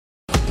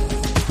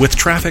With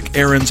traffic,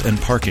 errands,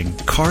 and parking,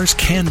 cars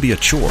can be a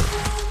chore.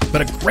 But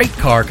a great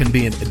car can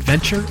be an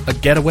adventure, a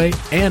getaway,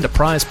 and a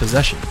prized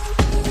possession.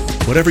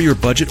 Whatever your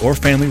budget or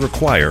family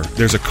require,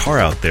 there's a car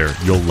out there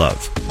you'll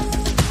love.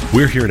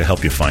 We're here to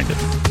help you find it.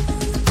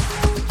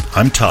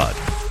 I'm Todd.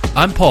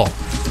 I'm Paul.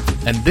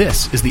 And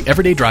this is the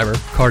Everyday Driver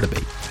Car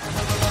Debate.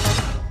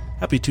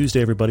 Happy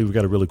Tuesday, everybody. We've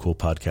got a really cool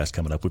podcast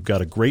coming up. We've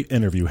got a great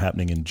interview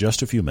happening in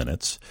just a few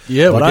minutes.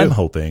 Yeah, but I'm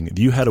hoping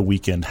you had a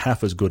weekend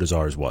half as good as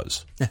ours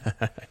was.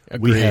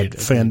 We had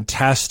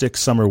fantastic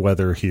summer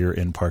weather here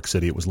in Park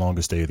City. It was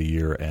longest day of the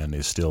year and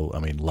is still,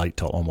 light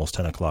till almost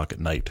 10 o'clock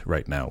at night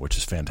right now, which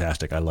is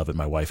fantastic. I love it.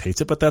 My wife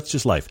hates it, but that's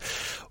just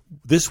life.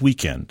 This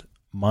weekend,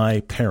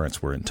 my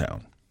parents were in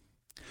town,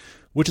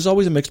 which is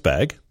always a mixed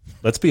bag.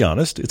 Let's be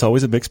honest. It's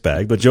always a mixed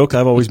bag. The joke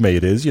I've always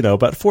made is,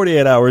 about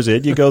 48 hours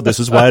in, you go, this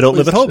is why I don't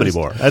live at home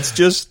anymore. That's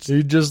just...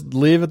 You just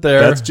leave it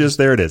there. That's just,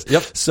 there it is.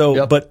 Yep. So,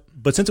 Yep.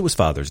 But since it was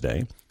Father's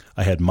Day,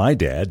 I had my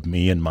dad,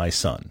 me, and my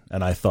son.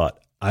 And I thought,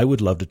 I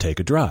would love to take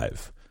a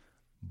drive.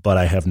 But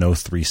I have no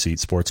 3-seat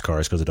sports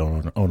cars because I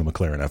don't own a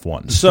McLaren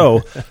F1.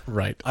 So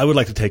right. I would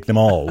like to take them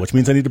all, which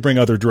means I need to bring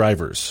other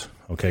drivers,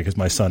 okay, because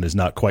my son is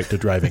not quite to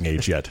driving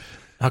age yet.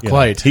 Not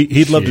quite.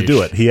 He'd love to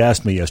do it. He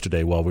asked me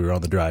yesterday while we were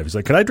on the drive. He's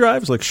like, can I drive? I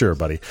was like, sure,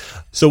 buddy.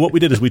 So what we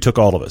did is we took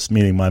all of us,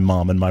 meaning my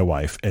mom and my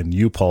wife, and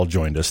you, Paul,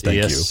 joined us. Thank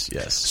you.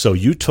 Yes. So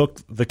you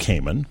took the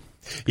Cayman.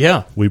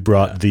 Yeah. We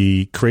brought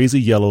the crazy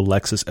yellow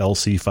Lexus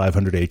LC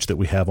 500H that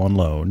we have on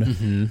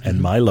loan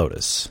and my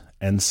Lotus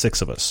and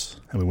 6 of us.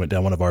 And we went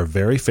down one of our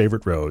very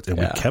favorite roads, and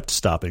we kept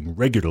stopping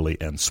regularly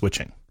and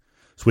switching.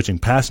 Switching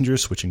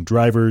passengers, switching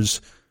drivers.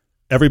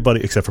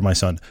 Everybody, except for my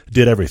son,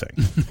 did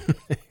everything.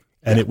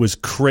 And it was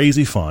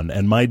crazy fun.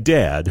 And my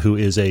dad, who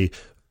is a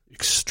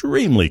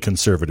extremely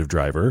conservative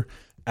driver,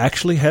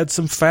 actually had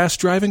some fast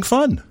driving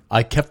fun.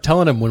 I kept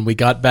telling him when we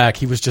got back,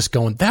 he was just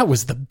going, that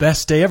was the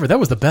best day ever.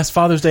 That was the best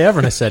Father's Day ever.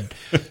 And I said,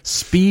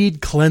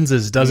 speed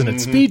cleanses, doesn't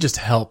it? Speed just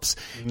helps.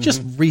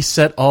 Just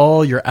reset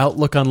all your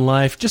outlook on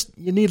life.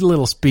 You need a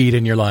little speed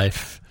in your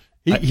life.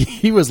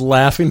 He was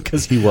laughing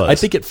because I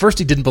think at first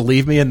he didn't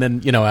believe me. And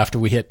then, after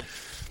we hit,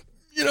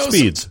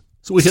 speeds.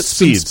 So we hit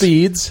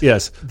speeds.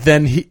 Yes.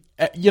 Then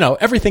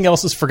everything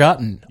else is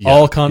forgotten. Yeah,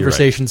 all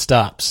conversation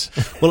stops.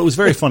 Well, it was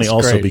very funny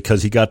also great.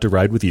 Because he got to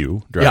ride with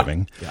you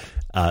driving.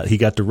 Yeah. He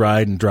got to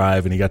ride and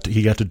drive, and he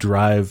got to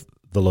drive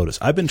the Lotus.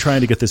 I've been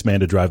trying to get this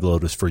man to drive the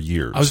Lotus for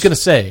years. I was going to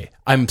say,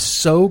 I'm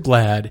so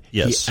glad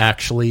he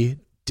actually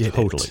did it.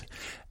 Totally.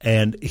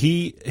 And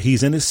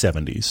he's in his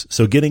 70s,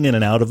 so getting in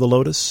and out of the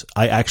Lotus,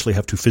 I actually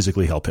have to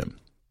physically help him.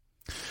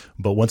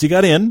 But once he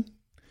got in,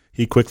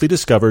 he quickly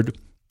discovered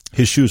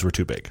his shoes were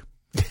too big.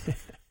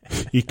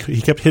 He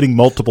kept hitting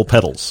multiple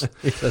pedals.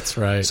 That's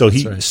right. So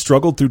he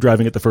struggled through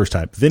driving it the first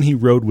time. Then he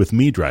rode with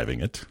me driving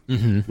it,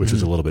 which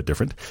was a little bit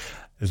different.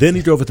 Then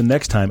he drove it the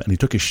next time, and he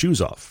took his shoes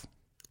off.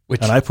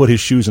 And I put his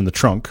shoes in the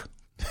trunk.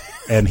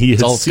 And he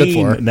has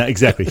seen...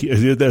 Exactly.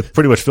 He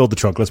pretty much filled the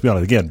trunk. Let's be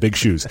honest. Again, big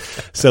shoes.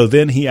 So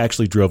then he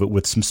actually drove it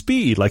with some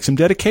speed, like some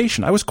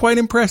dedication. I was quite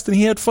impressed, and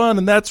he had fun,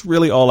 and that's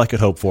really all I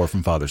could hope for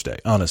from Father's Day,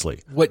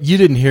 honestly. What you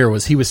didn't hear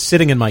was he was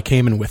sitting in my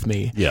Cayman with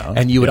me,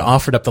 and you had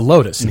offered up the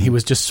Lotus, and he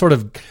was just sort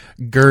of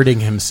girding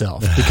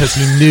himself because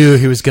he knew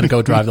he was going to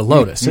go drive the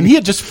Lotus. And he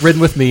had just ridden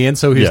with me, and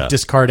so he was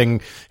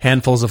discarding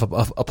handfuls of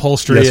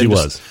upholstery. Yes, he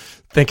was.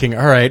 Thinking,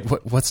 all right,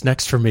 what's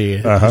next for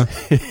me?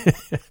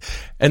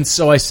 And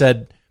so I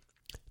said...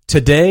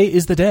 Today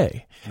is the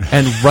day.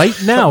 And right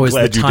now is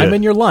the time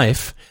in your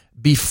life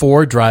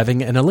before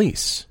driving an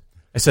Elise.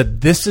 I said,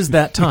 this is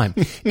that time.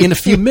 In a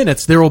few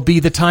minutes, there will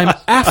be the time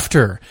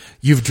after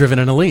you've driven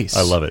an Elise.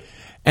 I love it.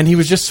 And he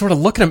was just sort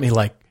of looking at me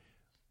like,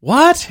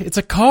 what? It's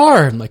a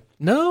car. I'm like,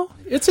 no,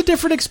 it's a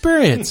different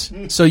experience.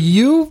 So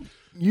you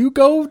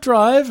go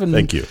drive. And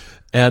thank you.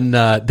 And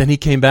then he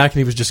came back and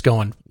he was just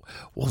going,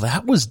 well,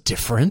 that was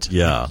different.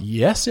 Yeah.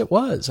 Yes, it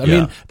was. I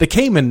mean, the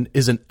Cayman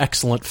is an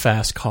excellent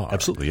fast car.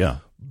 Absolutely, yeah.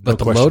 But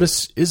the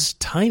Lotus is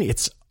tiny.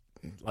 It's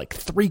like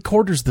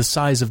 3/4 the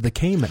size of the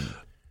Cayman.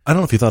 I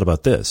don't know if you thought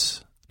about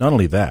this. Not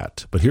only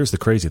that, but here's the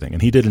crazy thing. And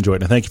he did enjoy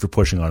it. And thank you for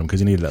pushing on him because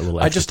he needed that little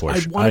extra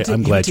push.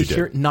 I'm glad you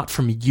hear it not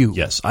from you.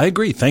 Yes, I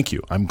agree. Thank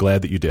you. I'm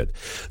glad that you did.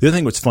 The other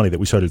thing that's funny that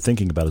we started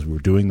thinking about as we were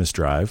doing this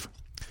drive,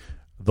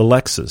 the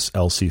Lexus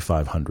LC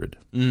 500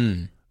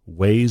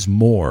 weighs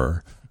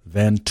more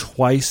than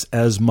twice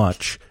as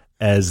much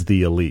as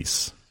the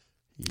Elise.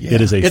 Yeah.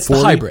 It's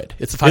the hybrid.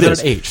 It's the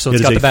 500H, so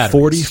it's got the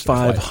batteries. It is a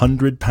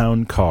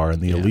 4,500-pound car,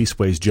 and the Elise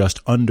weighs just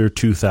under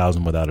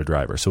 2,000 without a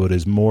driver. So it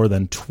is more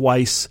than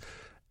twice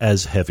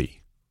as heavy.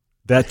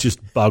 That just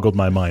boggled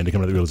my mind to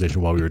come to the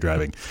realization while we were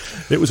driving.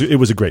 It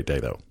was a great day,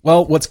 though.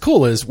 Well, what's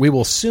cool is we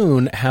will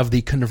soon have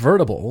the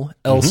convertible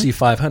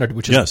LC500,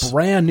 which is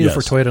brand new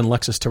for Toyota and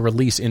Lexus to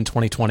release in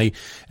 2020.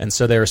 And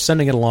so they're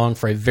sending it along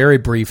for a very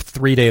brief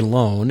 3-day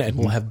loan, and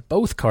we'll have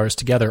both cars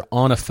together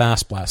on a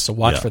Fast Blast. So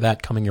watch for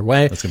that coming your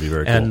way. That's going to be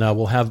very cool. And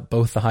we'll have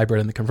both the hybrid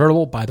and the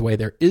convertible. By the way,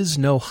 there is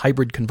no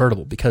hybrid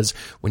convertible because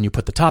when you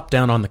put the top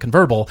down on the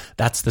convertible,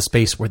 that's the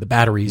space where the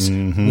batteries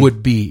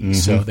would be.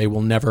 So they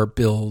will never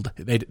build...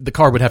 The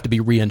car would have to be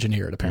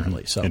re-engineered,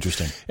 apparently. So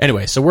Interesting.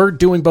 Anyway, so we're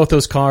doing both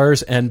those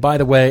cars. And by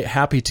the way,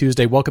 happy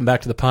Tuesday. Welcome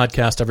back to the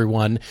podcast,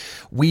 everyone.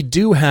 We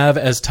do have,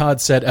 as Todd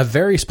said, a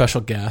very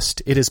special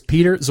guest. It is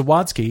Peter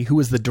Zawadzki, who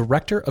is the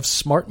Director of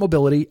Smart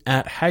Mobility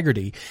at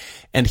Hagerty.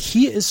 And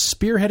he is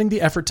spearheading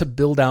the effort to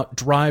build out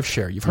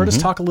DriveShare. You've heard us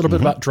talk a little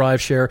bit about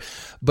DriveShare,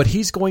 but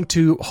he's going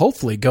to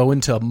hopefully go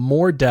into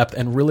more depth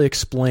and really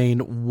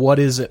explain what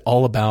is it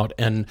all about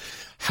and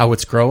how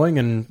it's growing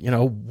and, you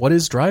know, what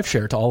is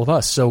DriveShare to all of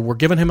us. So we're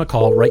giving him a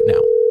call right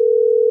now.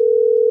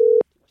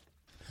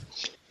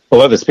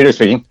 Hello, this is Peter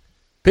speaking.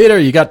 Peter,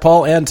 you got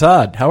Paul and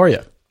Todd. How are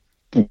you?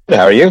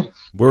 How are you?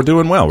 We're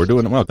doing well. We're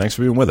doing well. Thanks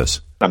for being with us.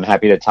 I'm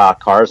happy to talk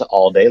cars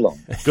all day long.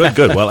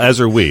 Good. Well,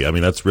 as are we. I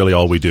mean, that's really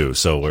all we do.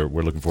 So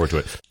we're looking forward to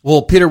it.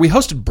 Well, Peter, we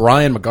hosted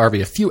Brian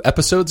McGarvey a few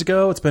episodes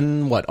ago. It's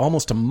been,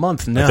 almost a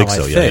month now, I think.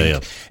 So. Yeah.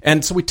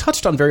 And so we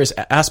touched on various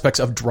aspects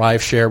of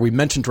DriveShare. We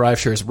mentioned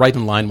DriveShare is right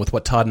in line with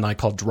what Todd and I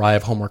call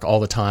drive homework all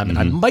the time. And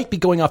I might be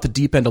going off the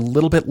deep end a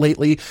little bit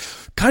lately,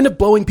 kind of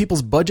blowing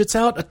people's budgets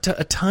out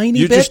a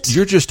tiny bit.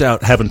 You're just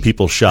out having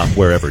people shop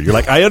wherever. You're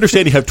like, I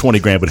understand you have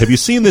 $20,000, but have you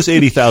seen this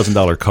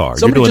 $80,000 car?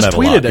 Somebody just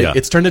tweeted it. Yeah.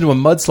 It's turned into a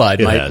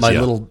mudslide. My has.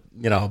 Little,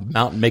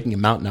 mountain, making a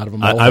mountain out of a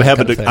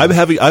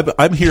molehill.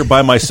 I'm here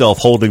by myself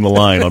holding the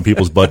line on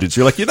people's budgets.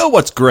 You're like, you know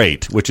what's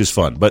great, which is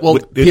fun, but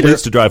it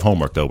leads to drive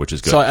homework though, which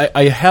is good. So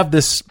I have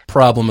this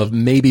problem of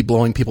maybe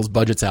blowing people's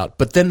budgets out,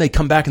 but then they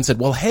come back and said,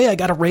 well, hey, I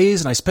got a raise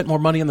and I spent more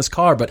money on this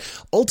car. But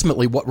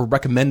ultimately what we're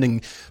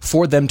recommending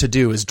for them to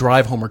do is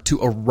drive homework to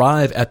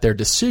arrive at their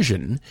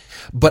decision.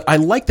 But I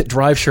like that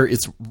DriveShare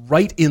is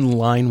right in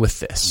line with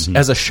this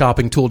as a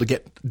shopping tool to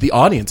get the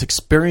audience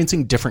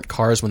experiencing different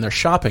cars when they're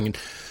shopping. And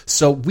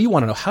so we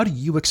want to know, how do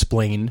you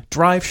explain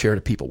DriveShare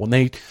to people when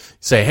they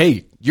say,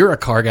 hey, you're a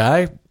car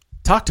guy,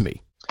 talk to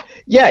me?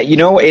 Yeah,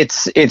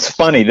 it's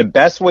funny. The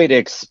best way to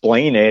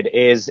explain it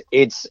is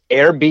it's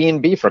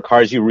Airbnb for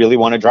cars you really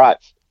want to drive.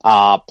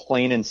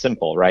 Plain and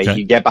simple, right? Okay.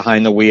 You get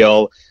behind the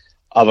wheel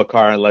of a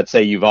car, and let's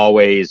say you've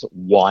always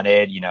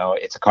wanted,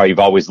 it's a car you've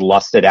always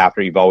lusted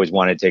after, you've always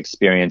wanted to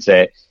experience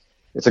it.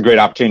 It's a great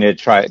opportunity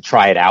to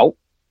try it out.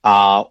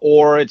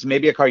 Or it's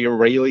maybe a car you're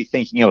really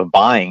thinking of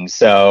buying.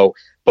 So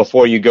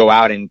before you go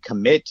out and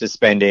commit to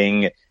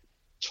spending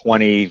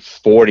 20,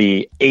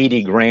 40,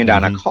 80 grand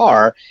on a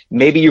car,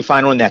 maybe you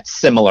find one that's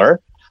similar,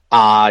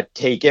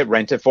 take it,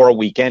 rent it for a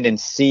weekend and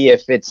see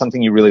if it's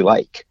something you really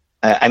like.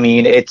 I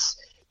mean, it's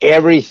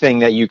everything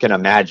that you can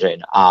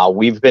imagine.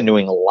 We've been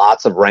doing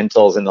lots of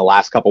rentals in the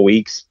last couple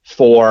weeks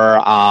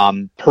for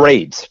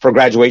parades, for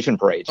graduation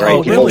parades, right?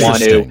 Oh, People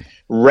want to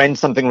rent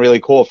something really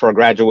cool for a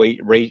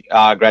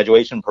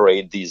graduation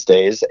parade these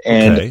days,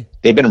 and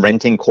they've been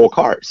renting cool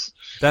cars.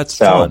 That's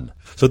fun.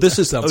 So this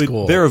is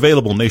cool. They're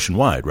available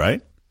nationwide,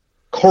 right?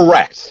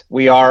 Correct.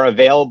 We are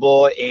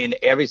available in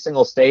every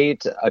single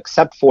state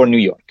except for New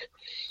York.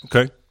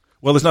 Okay.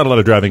 Well, there's not a lot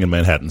of driving in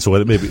Manhattan, so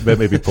that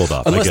may be pulled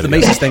off. Unless the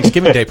Macy's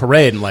Thanksgiving Day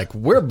Parade, and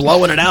we're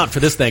blowing it out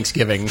for this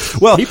Thanksgiving.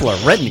 Well, people are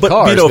renting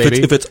cars,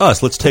 baby. If it's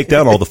us, let's take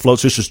down all the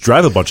floats. Just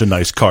drive a bunch of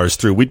nice cars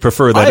through. We'd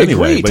prefer that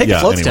anyway. But take the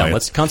floats down.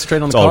 Let's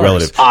concentrate on the cars. All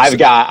relative. I've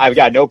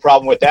got no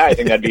problem with that. I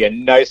think that'd be a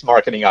nice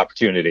marketing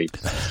opportunity.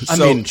 I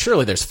mean,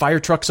 surely there's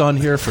fire trucks on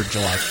here for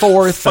July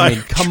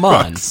 4th. Come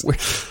on.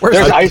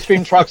 There's ice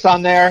cream trucks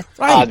on there.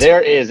 Right. There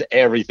is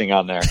everything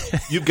on there.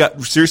 You've got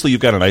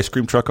an ice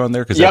cream truck on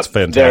there? Because that's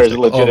fantastic. There's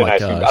legit an ice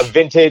cream. A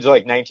vintage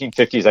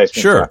 1950s ice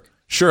cream truck.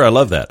 Sure, I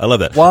love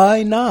that.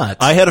 Why not?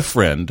 I had a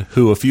friend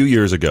who a few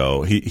years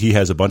ago, he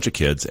has a bunch of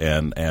kids,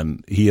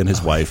 and he and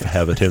his wife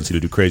have a tendency to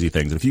do crazy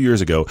things. And a few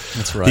years ago,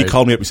 he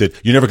called me up and said,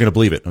 "You're never going to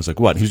believe it." And I was like,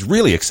 "What?" He was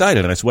really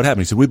excited, and I said, "What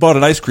happened?" He said, "We bought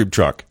an ice cream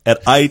truck." And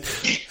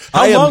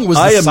How long was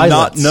the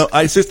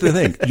silence? It's the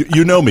thing.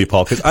 You know me,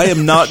 Paul, because I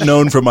am not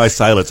known for my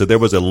silence. And there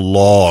was a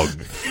long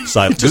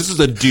silence. This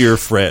is a dear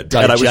friend,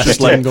 and I was just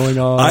like, going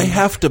on. I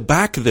have to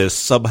back this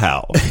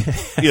somehow,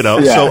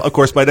 So of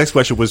course, my next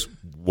question was,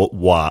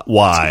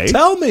 why?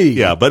 Tell me.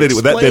 Yeah, but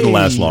anyway, that didn't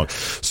last long.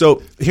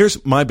 So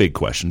here's my big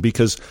question,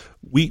 because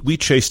we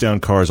chase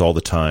down cars all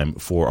the time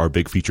for our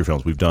big feature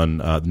films. We've done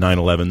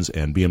 911s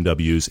and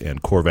BMWs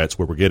and Corvettes,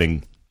 where we're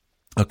getting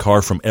a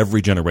car from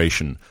every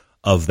generation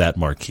of that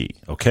marquee.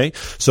 Okay?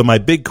 So my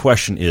big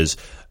question is,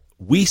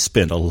 we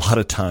spend a lot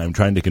of time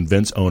trying to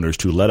convince owners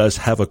to let us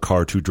have a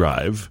car to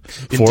drive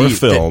for a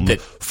film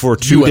for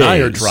 2 days. You and I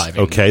are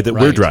driving. Okay,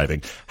 we're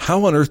driving.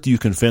 How on earth do you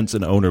convince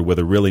an owner with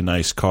a really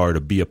nice car to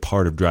be a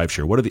part of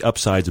DriveShare? What are the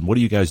upsides, and what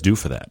do you guys do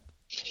for that?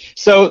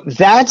 So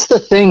that's the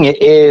thing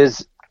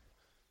is,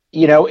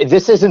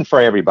 this isn't for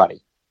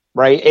everybody,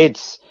 right?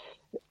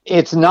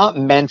 It's not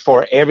meant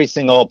for every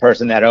single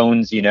person that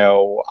owns,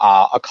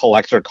 a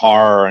collector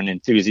car or an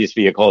enthusiast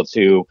vehicle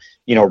to,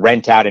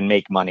 rent out and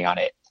make money on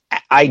it.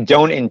 I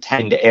don't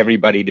intend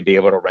everybody to be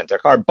able to rent their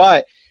car,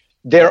 but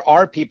there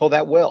are people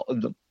that will,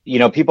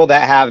 people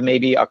that have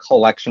maybe a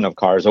collection of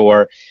cars,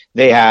 or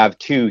they have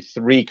 2,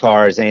 3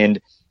 cars, and,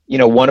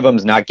 one of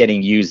them's not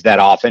getting used that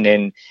often,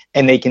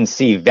 and they can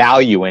see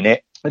value in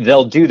it.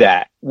 They'll do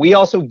that. We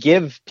also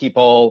give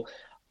people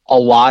a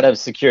lot of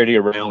security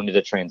around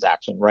the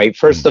transaction, right?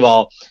 First of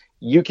all,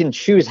 you can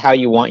choose how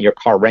you want your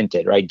car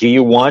rented, right? Do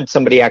you want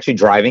somebody actually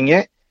driving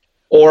it?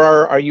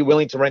 Or are you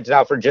willing to rent it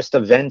out for just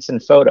events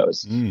and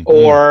photos?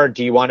 Or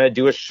do you want to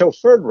do a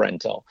chauffeured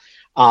rental?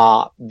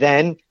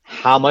 Then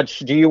how much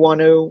do you want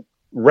to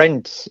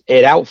rent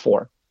it out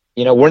for?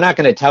 You know, we're not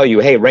going to tell you,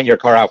 hey, rent your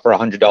car out for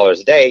 $100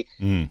 a day.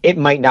 It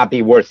might not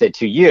be worth it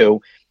to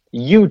you.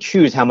 You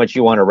choose how much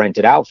you want to rent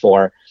it out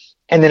for.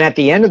 And then at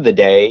the end of the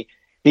day,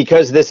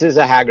 because this is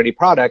a Hagerty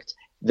product,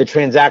 the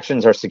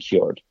transactions are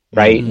secured,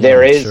 right?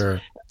 There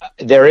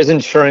is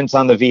insurance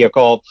on the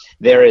vehicle.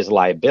 There is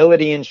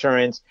liability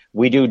insurance.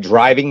 We do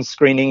driving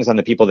screenings on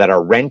the people that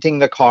are renting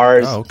the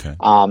cars. Oh, okay.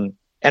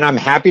 And I'm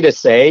happy to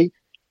say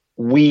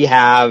we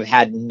have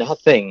had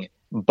nothing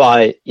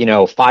but,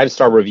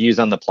 5-star reviews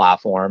on the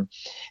platform.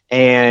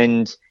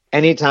 And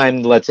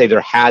anytime, let's say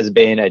there has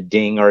been a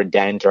ding or a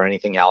dent or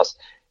anything else,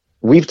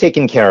 we've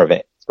taken care of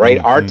it, right?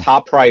 Our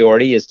top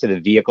priority is to the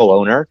vehicle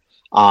owner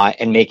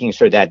and making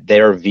sure that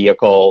their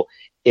vehicle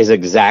is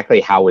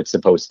exactly how it's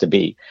supposed to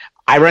be.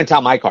 I rent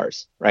out my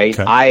cars, right?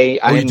 Okay. I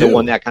am the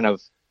one that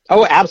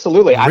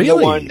absolutely. I'm the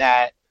one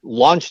that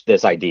launched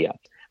this idea.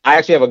 I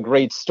actually have a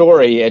great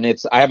story, and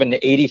I have an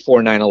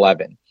 84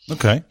 911.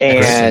 Okay.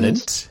 And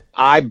excellent.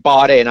 I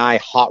bought it and I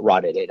hot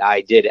rodded it.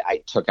 I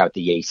took out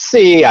the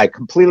AC. I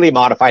completely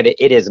modified it.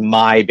 It is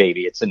my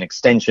baby. It's an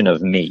extension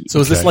of me. So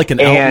is this like an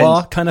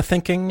outlaw kind of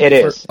thinking? It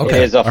is. Okay.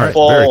 It is a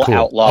full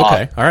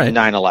outlaw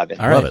 911.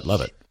 All right.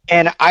 Love it.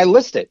 And I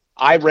list it.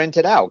 I rent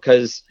it out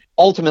because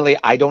ultimately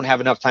I don't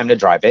have enough time to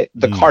drive it.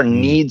 The car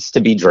needs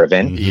to be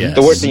driven. Yes.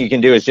 The worst thing you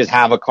can do is just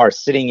have a car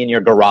sitting in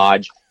your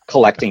garage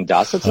collecting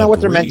dust. That's not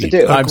what they're meant to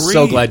do. I'm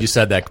so glad you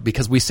said that,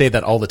 because we say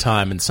that all the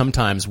time, and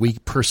sometimes we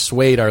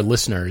persuade our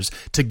listeners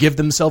to give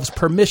themselves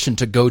permission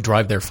to go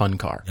drive their fun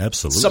car.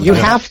 Absolutely. Sometimes you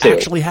have to. It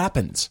actually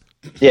happens.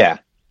 Yeah.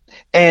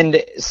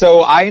 And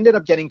so I ended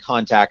up getting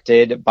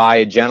contacted by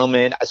a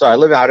gentleman. So I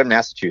live out in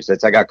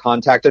Massachusetts. I got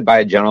contacted by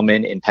a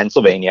gentleman in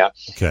Pennsylvania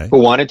who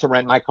wanted to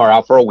rent my car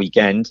out for a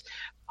weekend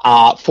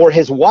for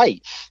his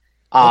wife.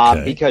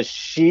 Because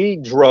she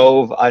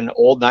drove an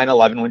old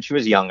 911 when she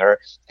was younger,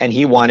 and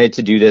he wanted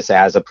to do this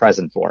as a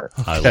present for her.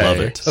 I love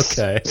it.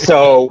 Okay.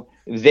 So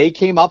they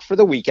came up for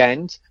the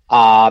weekend.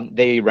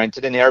 They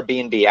rented an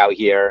Airbnb out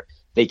here.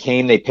 They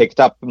came, they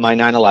picked up my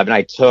 911.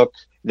 I took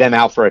them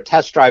out for a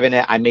test drive in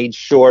it. I made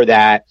sure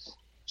that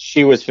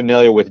she was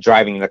familiar with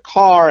driving the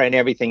car and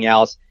everything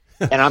else.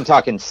 And I'm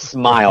talking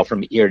smile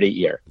from ear to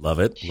ear. Love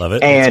it. Love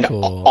it. And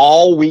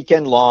all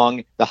weekend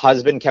long, the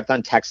husband kept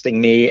on texting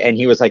me, and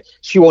he was like,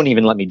 she won't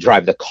even let me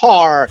drive the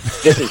car.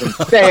 This isn't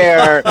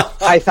fair.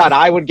 I thought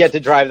I would get to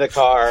drive the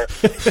car.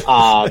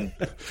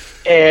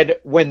 And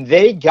when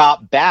they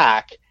got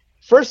back,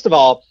 first of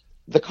all,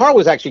 the car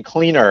was actually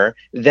cleaner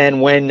than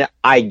when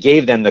I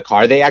gave them the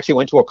car. They actually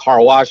went to a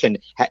car wash and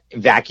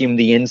vacuumed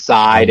the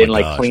inside and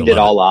cleaned it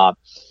all up.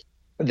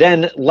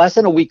 Then less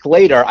than a week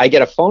later, I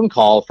get a phone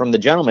call from the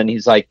gentleman.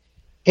 He's like,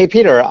 hey,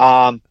 Peter,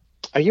 are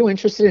you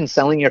interested in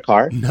selling your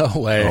car? No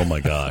way. Oh,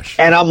 my gosh.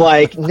 And I'm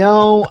like,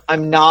 no,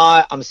 I'm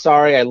not. I'm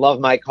sorry. I love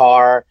my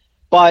car.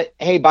 But,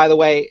 hey, by the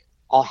way,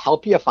 I'll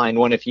help you find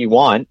one if you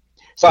want.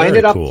 So I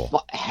ended up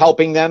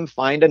helping them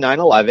find a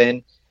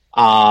 911.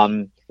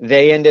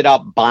 They ended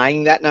up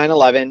buying that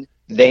 911.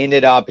 They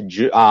ended up,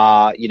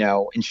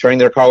 insuring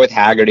their car with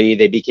Hagerty.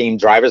 They became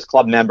Drivers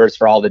Club members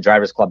for all the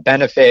Drivers Club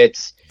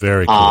benefits.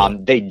 Very cool.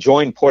 They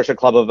joined Porsche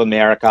Club of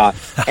America.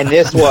 And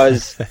this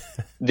was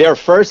their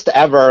first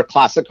ever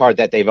classic car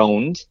that they've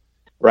owned,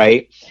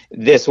 right?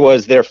 This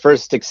was their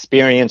first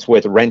experience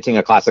with renting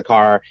a classic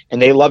car.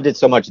 And they loved it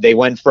so much. They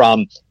went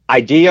from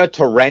idea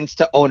to rent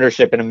to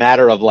ownership in a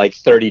matter of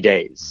 30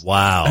 days.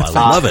 Wow. I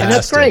love it. And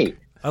that's great.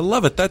 I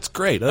love it. That's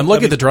great. I'm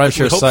looking at the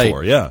DriveShare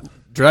site. Yeah.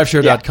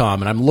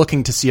 DriveShare.com, and I'm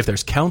looking to see if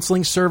there's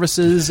counseling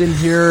services in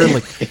here,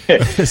 like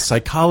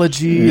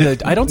psychology.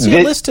 I don't see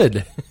it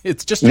listed.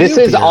 It's just this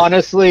is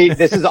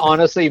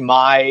honestly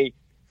my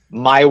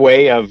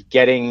way of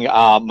getting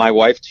my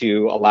wife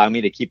to allow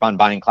me to keep on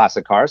buying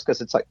classic cars, because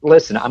it's like,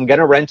 listen, I'm going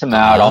to rent them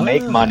out. I'll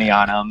make money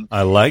on them.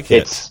 I like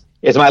it.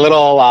 It's my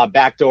little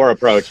backdoor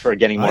approach for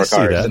getting more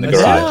cars in the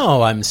garage.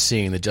 Now I'm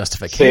seeing the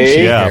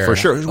justification. Yeah, here. for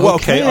sure. Well,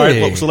 okay. All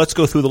right. Well, so let's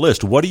go through the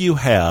list. What do you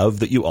have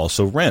that you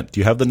also rent?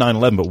 You have the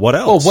 911, but what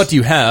else? Well, what do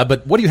you have?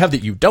 But what do you have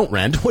that you don't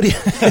rent? What do you?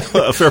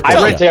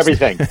 I rent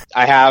everything.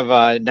 I have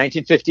a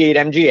 1958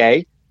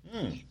 MGA,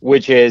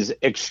 which is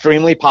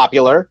extremely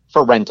popular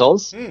for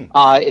rentals.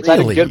 It's at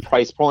a good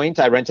price point.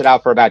 I rent it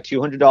out for about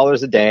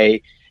 $200 a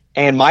day,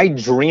 and my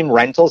dream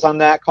rentals on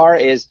that car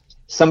is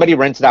somebody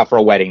rents it out for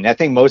a wedding. That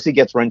thing mostly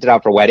gets rented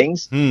out for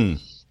weddings.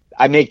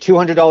 I make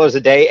 $200 a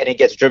day, and it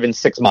gets driven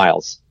 6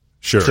 miles.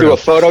 Sure. To a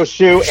photo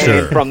shoot,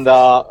 and from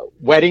the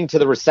wedding to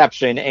the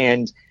reception,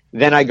 and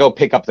then I go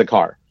pick up the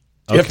car.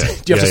 Do you have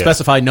to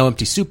specify no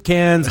empty soup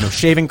cans, no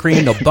shaving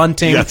cream, no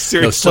bunting, Yeah,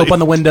 no soap on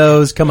the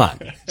windows? Come on.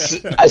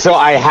 So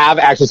I have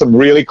actually some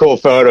really cool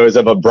photos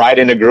of a bride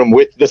and a groom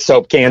with the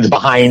soap cans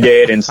behind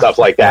it and stuff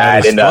like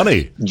that. That is and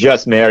funny.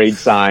 Just married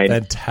sign.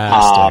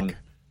 Fantastic.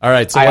 All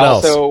right, so what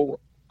else?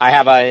 I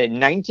have a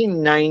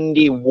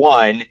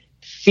 1991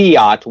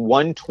 Fiat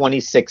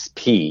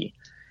 126P.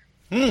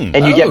 And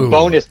you get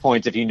bonus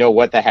points if you know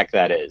what the heck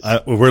that is.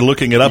 We're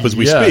looking it up as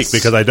we speak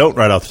because I don't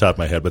right off the top of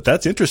my head, but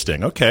that's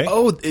interesting. Okay.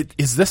 Oh,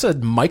 is this a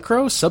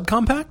micro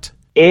subcompact?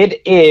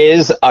 It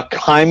is a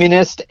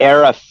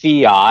communist-era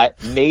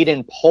Fiat made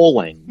in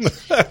Poland.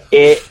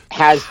 It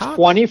has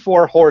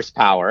 24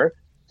 horsepower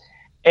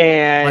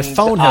and my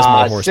phone has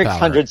more horsepower.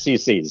 600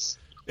 cc's.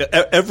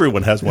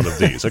 Everyone has one of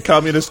these. A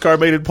communist car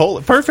made in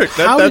Poland. Perfect.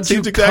 That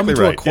seems exactly right.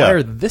 How did you come to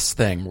acquire this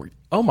thing?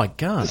 Oh, my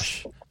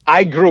gosh.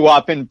 I grew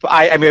up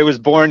I was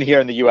born here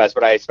in the U.S.,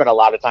 but I spent a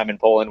lot of time in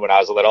Poland when I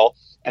was little,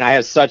 and I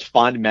have such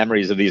fond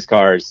memories of these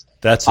cars.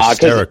 That's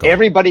hysterical.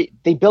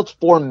 They built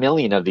 4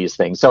 million of these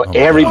things, so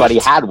everybody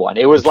had one.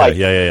 It was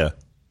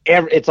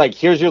it's like,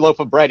 here's your loaf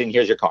of bread and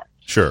here's your car.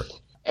 Sure.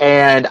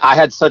 And I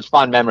had such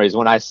fond memories.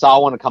 When I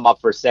saw one come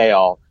up for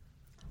sale,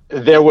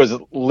 there was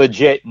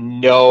legit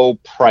no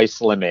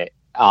price limit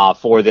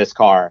for this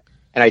car.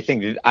 And I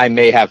think that I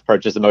may have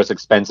purchased the most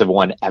expensive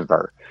one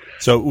ever.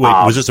 So,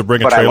 wait, was this a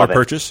bring-a-trailer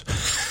purchase?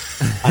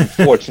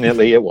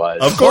 Unfortunately, it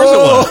was. Of course it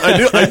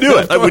was. I knew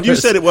it. When you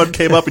said one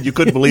came up and you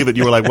couldn't believe it,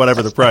 you were like,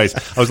 whatever the price.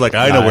 I was like,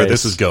 I know where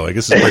this is going.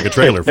 This is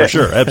bring-a-trailer for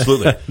sure.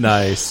 Absolutely.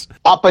 Nice.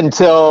 Up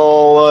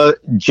until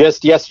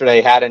just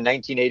yesterday, had a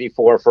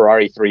 1984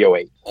 Ferrari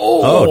 308.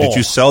 Oh, did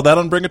you sell that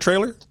on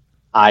bring-a-trailer?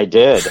 I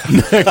did.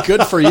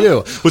 Good for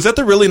you. Was that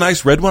the really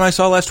nice red one I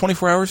saw last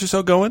 24 hours or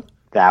so going?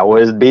 That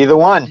would be the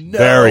one.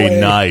 Very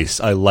nice.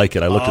 I like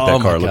it. I looked at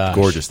that car. It looked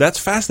gorgeous. That's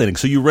fascinating.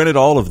 So you rented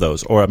all of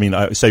those. Or, I mean,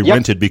 I say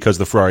rented because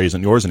the Ferrari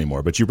isn't yours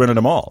anymore, but you rented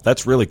them all.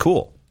 That's really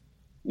cool.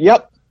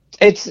 Yep.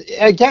 It's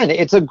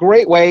a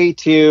great way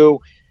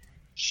to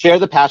share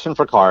the passion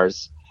for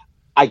cars.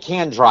 I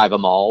can't drive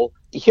them all.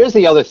 Here's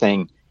the other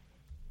thing.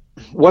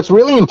 What's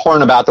really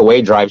important about the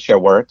way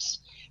DriveShare works,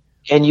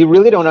 and you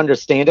really don't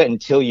understand it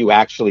until you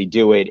actually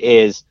do it,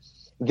 is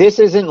this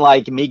isn't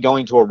like me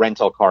going to a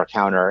rental car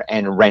counter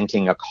and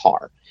renting a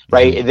car,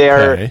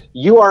 right?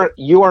 You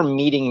are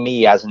meeting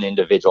me as an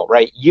individual,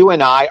 right? You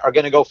and I are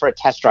going to go for a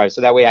test drive,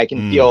 so that way I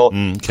can feel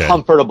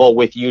comfortable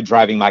with you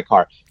driving my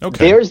car.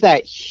 Okay. There's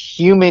that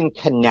human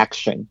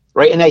connection,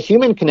 right? And that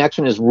human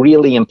connection is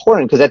really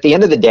important because at the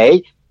end of the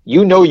day,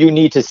 you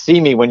need to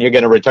see me when you're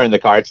going to return the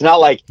car. It's not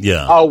like,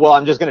 oh, well,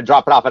 I'm just going to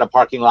drop it off at a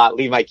parking lot,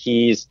 leave my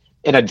keys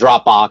in a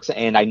drop box,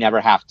 and I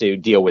never have to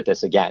deal with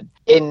this again.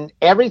 In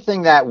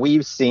everything that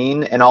we've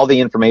seen and all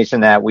the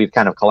information that we've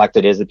kind of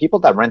collected is the people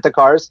that rent the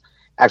cars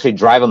actually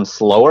drive them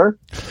slower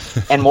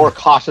and more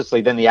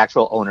cautiously than the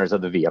actual owners of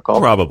the vehicle.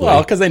 Probably.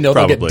 Well, because they know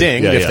they'll get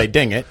dinged if they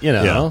ding it,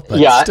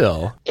 but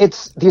still.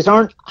 These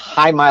aren't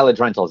high mileage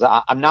rentals.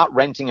 I'm not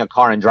renting a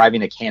car and driving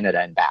to Canada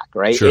and back,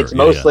 right? Sure, it's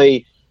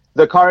mostly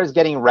the car is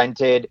getting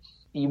rented.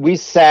 We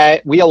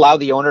allow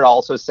the owner to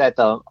also set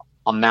the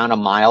amount of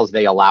miles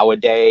they allow a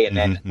day and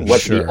then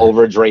what's the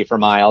overage rate for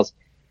miles.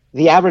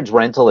 The average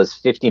rental is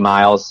 50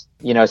 miles,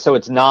 so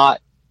it's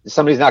not,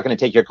 somebody's not going to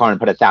take your car and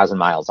put 1,000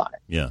 miles on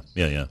it.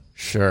 Yeah.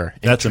 Sure.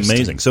 That's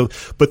amazing. So,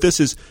 but this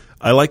is,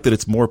 I like that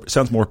it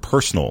sounds more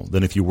personal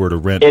than if you were to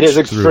rent. It is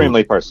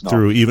extremely personal.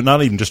 Through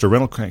not even just a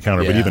rental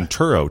counter, but even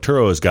Turo.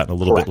 Turo has gotten a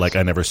little bit like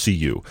I never see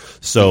you.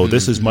 So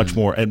this is much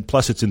more, and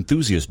plus it's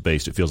enthusiast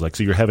based, it feels like.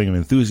 So you're having an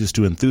enthusiast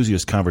to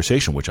enthusiast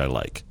conversation, which I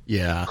like.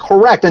 Yeah.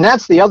 Correct. And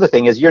that's the other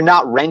thing is you're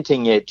not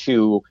renting it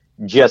to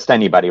just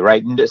anybody,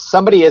 right?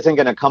 Somebody isn't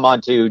going to come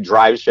onto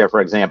DriveShare,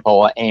 for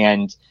example,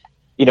 and,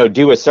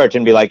 do a search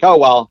and be like, oh,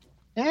 well,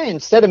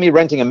 instead of me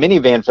renting a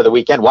minivan for the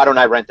weekend, why don't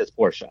I rent this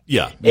Porsche?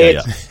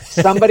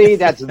 Somebody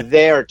that's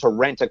there to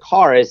rent a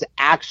car is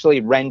actually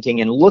renting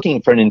and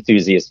looking for an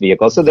enthusiast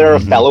vehicle. So they're a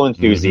fellow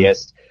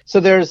enthusiast. So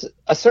there's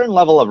a certain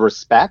level of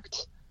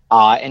respect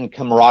and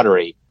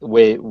camaraderie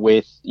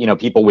with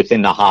people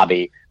within the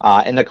hobby.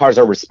 And the cars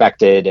are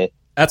respected.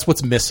 That's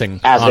what's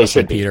missing, as honestly, they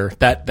should Peter. Be.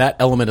 That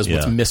element is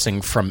what's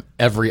missing from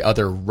every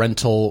other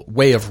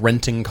way of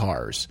renting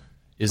cars.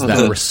 Is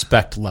that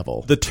respect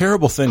level. The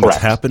terrible thing that's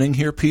happening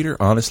here, Peter,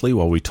 honestly,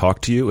 while we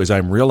talk to you, is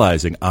I'm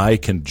realizing I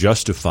can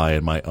justify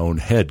in my own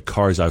head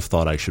cars I've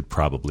thought I should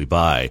probably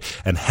buy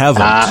and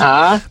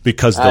haven't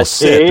because they'll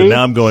sit. And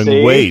now I'm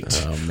going,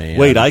 wait,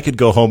 I could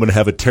go home and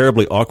have a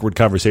terribly awkward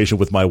conversation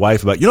with my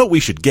wife about, what we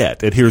should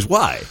get, and here's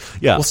why.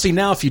 Yeah. Well, see,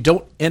 now if you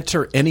don't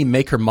enter any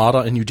make or model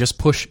and you just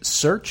push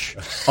search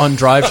on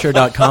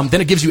driveshare.com,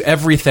 then it gives you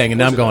everything. And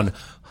now I'm going,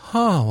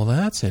 well,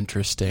 that's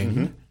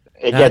interesting.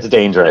 It gets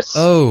dangerous.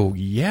 Oh,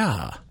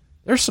 yeah.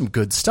 There's some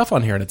good stuff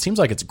on here, and it seems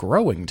like it's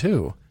growing,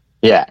 too.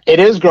 Yeah, it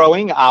is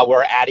growing.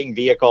 We're adding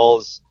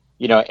vehicles,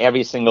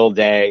 every single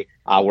day.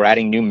 We're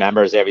adding new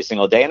members every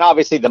single day. And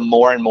obviously, the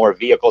more and more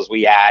vehicles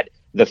we add,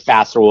 the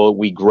faster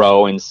we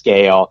grow and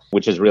scale,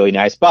 which is really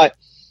nice. But,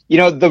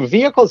 the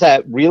vehicles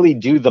that really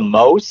do the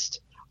most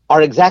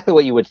are exactly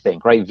what you would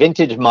think, right?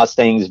 Vintage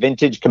Mustangs,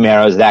 vintage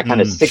Camaros, that kind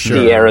of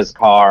 60 eras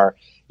car,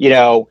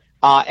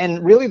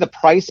 And really the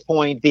price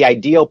point, the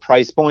ideal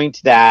price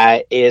point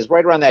that is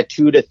right around that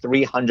 $200 to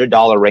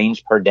 $300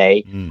 range per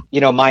day.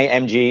 You know, my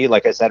MG,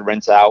 like I said,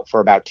 rents out for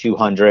about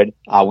 $200.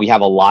 We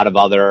have a lot of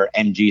other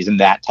MGs in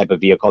that type of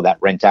vehicle that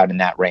rent out in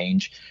that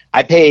range.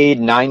 I paid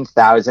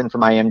 $9,000 for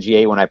my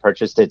MG8 when I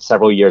purchased it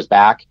several years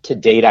back. To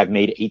date, I've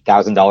made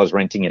 $8,000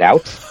 renting it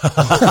out.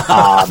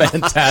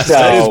 Fantastic. So,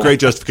 that is great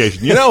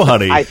justification. You know,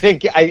 honey. I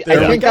think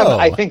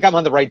I'm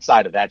on the right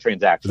side of that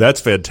transaction.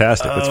 That's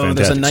fantastic. That's fantastic.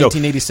 There's a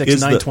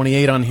 1986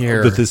 928 on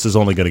here. But this is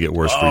only going to get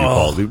worse for you,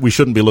 Paul. We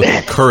shouldn't be looking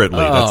currently.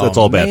 That's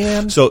all bad.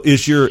 Man. So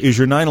is your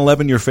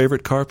 911 your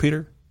favorite car,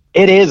 Peter?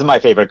 It is my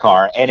favorite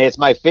car, and it's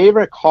my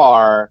favorite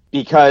car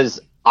because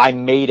I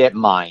made it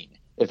mine.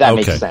 If that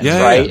makes sense,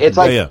 right? Yeah. It's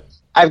like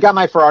I've got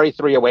my Ferrari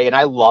 308, and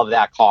I love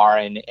that car,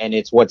 and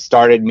it's what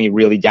started me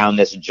really down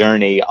this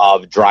journey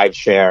of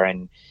DriveShare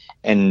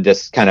and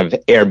this kind of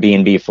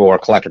Airbnb for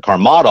collector car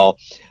model.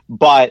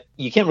 But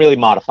you can't really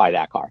modify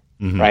that car,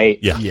 right?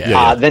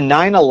 Yeah. The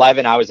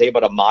 911 I was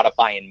able to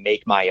modify and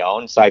make my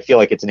own, so I feel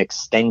like it's an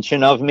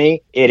extension of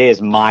me. It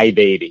is my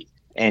baby,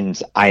 and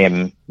I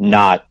am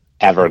not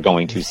ever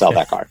going to sell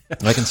that car.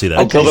 I can see that.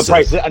 Until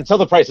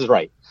the price is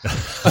right.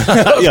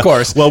 Of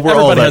course. Well, we're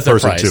Everybody all has that their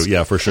person price. too.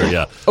 Yeah, for sure.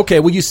 Yeah.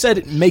 Okay, well, you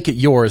said make it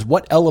yours.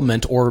 What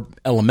element or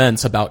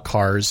elements about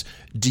cars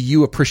do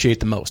you appreciate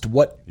the most?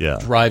 What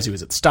drives you?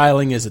 Is it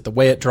styling? Is it the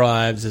way it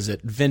drives? Is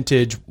it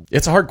vintage?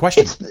 It's a hard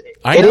question.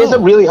 It is a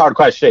really hard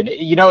question.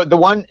 You know,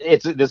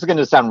 this is going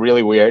to sound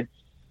really weird.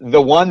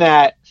 The one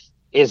that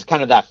is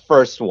kind of that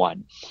first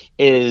one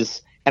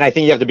is, and I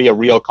think you have to be a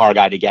real car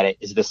guy to get it,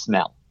 is the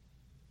smell.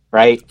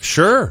 Right?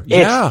 Sure.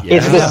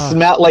 It's the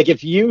smell. Like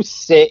if you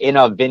sit in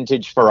a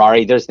vintage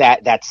Ferrari, there's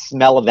that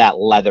smell of that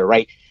leather,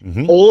 right?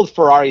 Old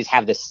Ferraris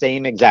have the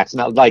same exact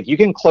smell. Like you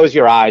can close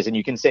your eyes and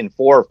you can sit in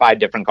 4 or 5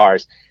 different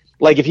cars.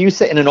 Like if you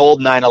sit in an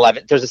old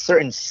 911, there's a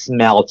certain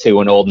smell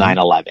to an old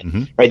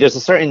 911, right? There's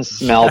a certain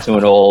smell to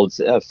an old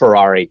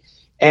Ferrari.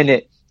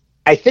 And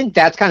I think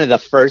that's kind of the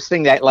first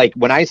thing that, like,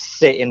 when I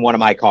sit in one of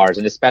my cars,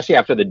 and especially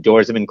after the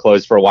doors have been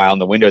closed for a while and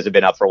the windows have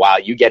been up for a while,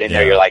 you get in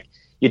there, you're like,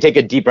 you take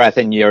a deep breath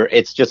and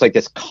it's just like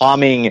this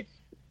calming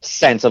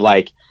sense of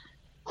like,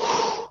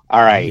 all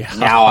right,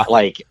 now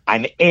like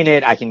I'm in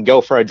it, I can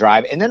go for a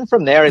drive. And then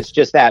from there, it's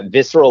just that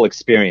visceral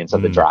experience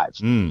of the drive.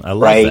 I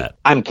love that.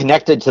 I'm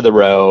connected to the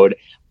road.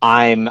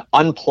 I'm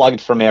unplugged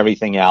from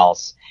everything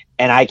else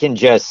and I can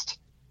just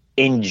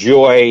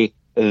enjoy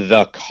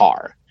the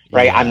car,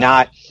 right?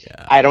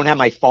 I don't have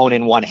my phone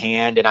in one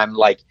hand and I'm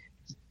like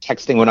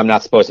texting when I'm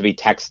not supposed to be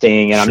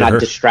texting and I'm not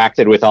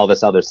distracted with all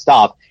this other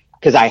stuff.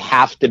 Because I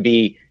have to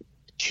be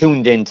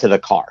tuned into the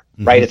car,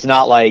 right? It's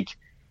not like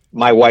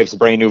my wife's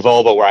brand new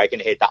Volvo where I can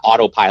hit the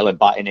autopilot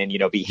button and,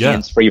 be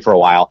hands-free for a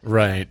while.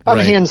 Right. I'm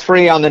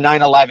hands-free on the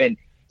 911.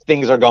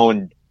 Things are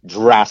going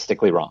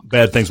drastically wrong.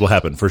 Bad things will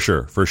happen, for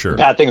sure.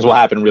 Bad things will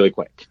happen really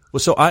quick. Well,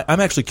 so I'm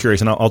actually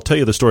curious, and I'll tell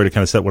you the story to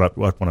kind of set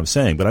what I'm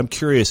saying, but I'm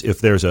curious if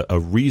there's a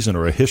reason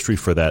or a history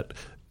for that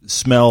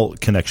smell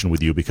connection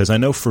with you, because I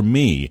know for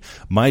me,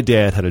 my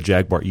dad had a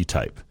Jaguar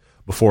E-Type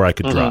before I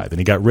could drive, and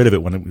he got rid of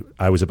it when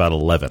I was about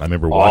 11. I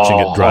remember watching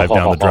it drive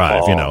down the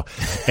drive,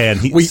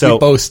 and we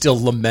both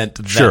still lament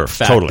that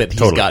fact that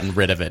he's gotten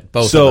rid of it.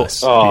 Both of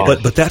us.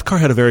 But that car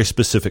had a very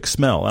specific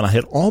smell, and I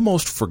had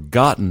almost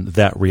forgotten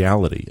that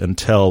reality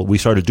until we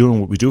started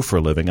doing what we do for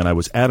a living, and I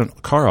was at a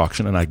car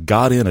auction, and I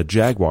got in a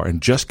Jaguar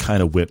and just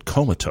kind of went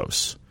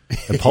comatose.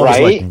 And Paul was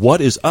like,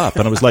 "What is up?"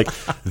 And I was like,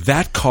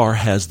 "That car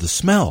has the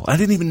smell." I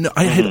didn't even know.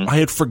 I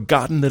had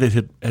forgotten that it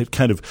had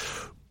kind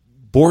of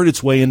bored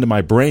its way into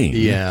my brain.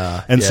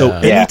 So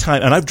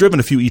anytime, and I've driven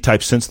a few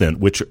E-Types since then,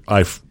 which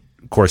I've,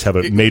 of course, have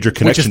a major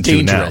connection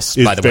to now. It's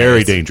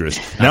very dangerous.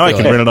 Now I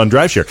can rent it on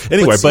DriveShare.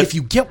 Anyway, but if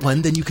you get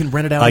one, then you can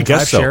rent it out on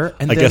DriveShare.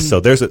 I guess so.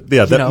 There's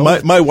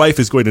my wife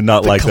is going to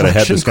not like that I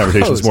had this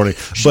conversation this morning.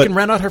 She can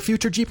rent out her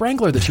future Jeep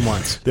Wrangler that she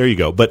wants. There you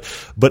go. But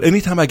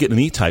anytime I get an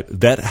E-Type,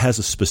 that has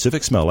a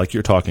specific smell, like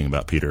you're talking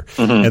about, Peter.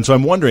 And so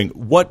I'm wondering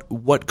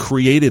what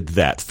created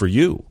that for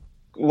you.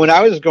 When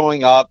I was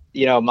growing up,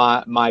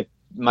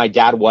 my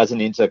dad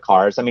wasn't into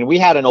cars. I mean, we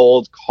had an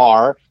old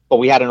car, but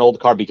we had an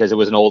old car because it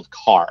was an old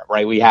car,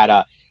 right? We had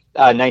a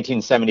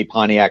 1970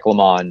 Pontiac Le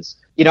Mans.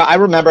 I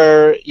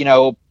remember,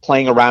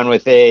 playing around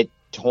with it,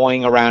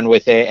 toying around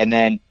with it. And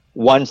then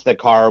once the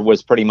car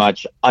was pretty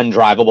much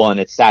undrivable and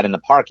it sat in the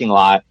parking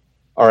lot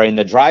or in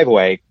the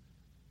driveway,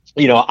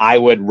 I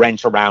would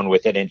wrench around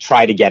with it and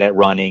try to get it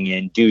running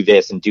and do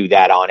this and do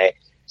that on it.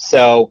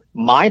 So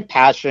my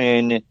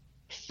passion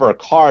for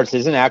cars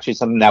isn't actually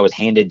something that was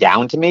handed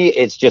down to me.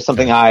 It's just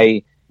something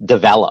I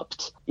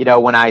developed.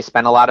 When I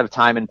spent a lot of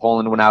time in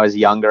Poland when I was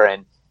younger,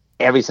 and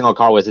every single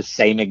car was the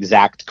same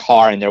exact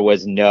car, and there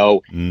was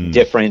no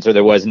difference, or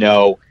there was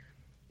no,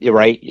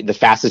 the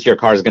fastest your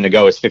car is going to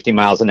go is 50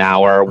 miles an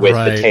hour with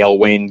the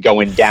tailwind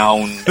going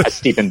down a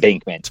steep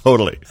embankment.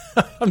 Totally.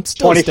 I'm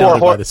still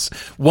astounded by this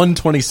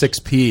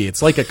 126p.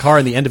 It's like a car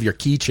in the end of your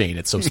keychain.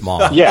 It's so small.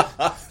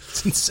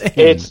 It's insane.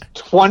 It's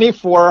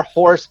 24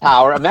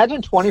 horsepower.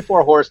 Imagine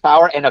 24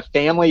 horsepower and a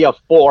family of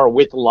 4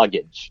 with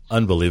luggage.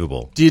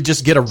 Unbelievable. Do you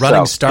just get a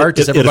running start?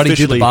 Does everybody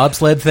do the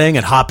bobsled thing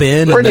and hop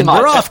in and then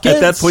we're off, kids?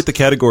 At that point, the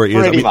category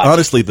is,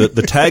 honestly, the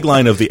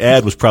tagline of the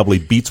ad was probably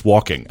beats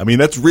walking. I mean,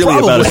 that's really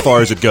about as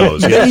far as it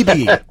goes. Yeah.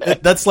 Maybe.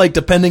 That's like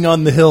depending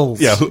on the hills.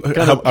 Yeah,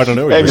 I don't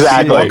know.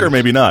 Exactly. Walker,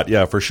 maybe not.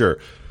 Yeah, for sure.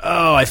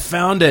 Oh, I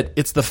found it.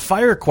 It's the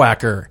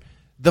Firequacker.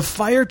 The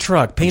fire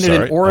truck painted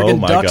in Oregon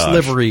Ducks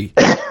livery.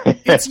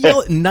 It's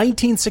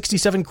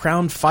 1967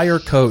 Crown Fire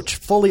Coach,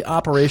 fully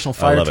operational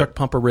fire truck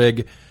pumper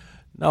rig.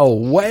 No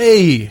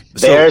way.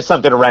 There's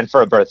something to rent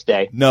for a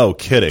birthday. No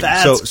kidding.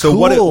 That's cool.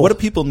 What do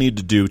people need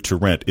to do to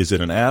rent? Is it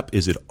an app?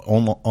 Is it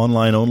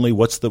online only?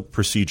 What's the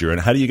procedure?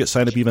 And how do you get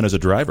signed up even as a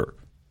driver?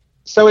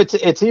 So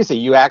it's easy.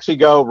 You actually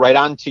go right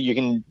on to, you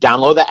can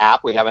download the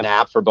app. We have an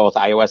app for both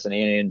iOS and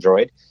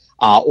Android.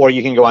 Or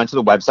you can go onto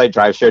the website,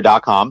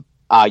 DriveShare.com.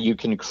 You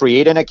can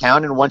create an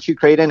account, and once you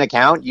create an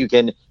account, you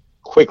can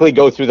quickly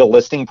go through the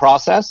listing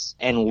process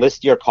and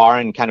list your car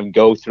and kind of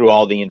go through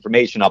all the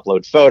information,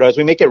 upload photos.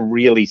 We make it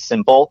really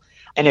simple.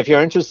 And if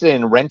you're interested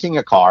in renting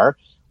a car,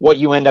 what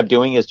you end up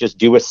doing is just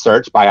do a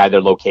search by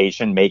either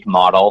location, make,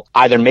 model,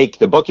 either make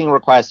the booking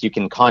request. You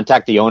can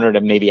contact the owner to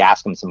maybe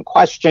ask them some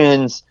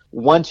questions.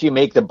 Once you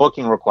make the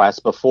booking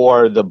request,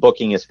 before the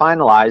booking is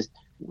finalized,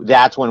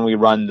 that's when we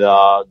run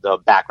the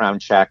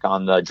background check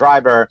on the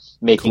driver,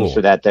 making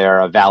sure that they're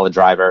a valid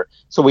driver.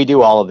 So we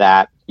do all of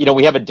that. You know,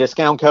 we have a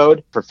discount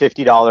code for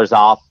 $50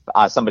 off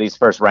somebody's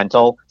first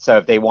rental. So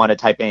if they want to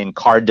type in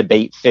car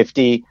debate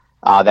 50,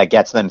 that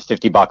gets them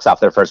 $50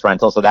 off their first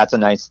rental. So that's a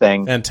nice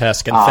thing.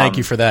 Fantastic. And thank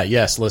you for that.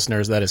 Yes,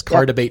 listeners, that is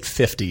car debate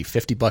 50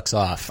 bucks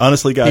off.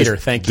 Honestly, guys, Peter,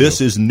 thank you. This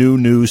is new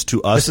news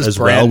to us as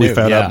well. We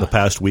found out in the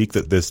past week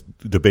that this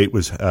debate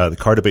was, the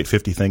car debate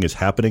 50 thing is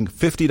happening.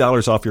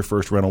 $50 off your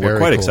first rental. We're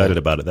quite excited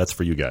about it. That's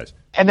for you guys.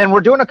 And then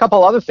we're doing a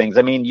couple other things.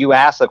 I mean, you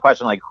asked the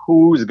question, like,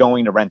 who's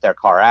going to rent their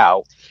car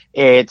out?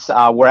 It's,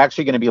 we're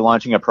actually going to be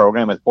launching a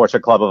program with Porsche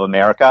Club of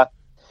America.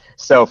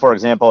 So, for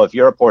example, if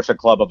you're a Porsche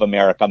Club of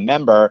America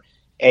member,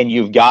 and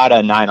you've got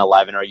a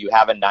 911 or you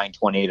have a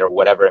 928 or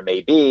whatever it may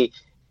be,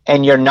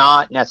 and you're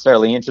not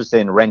necessarily interested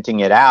in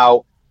renting it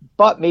out,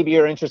 but maybe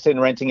you're interested in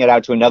renting it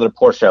out to another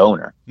Porsche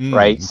owner,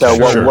 right? So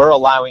what we're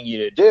allowing you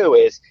to do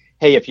is,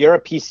 hey, if you're a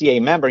PCA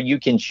member, you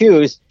can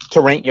choose to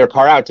rent your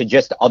car out to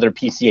just other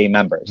PCA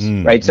members,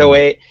 right? So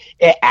it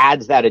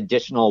adds that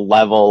additional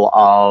level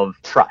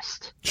of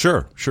trust.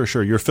 Sure.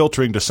 You're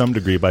filtering to some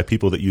degree by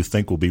people that you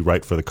think will be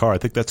right for the car. I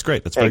think that's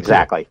great. That's very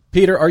cool.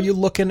 Peter, are you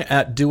looking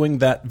at doing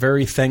that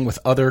very thing with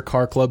other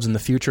car clubs in the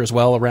future as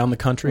well around the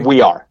country?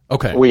 We are.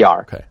 Okay. We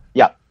are. Okay.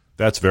 Yeah.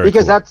 That's very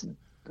cool.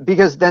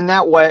 Because then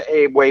that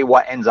way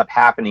what ends up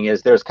happening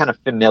is there's kind of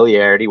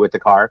familiarity with the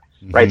car,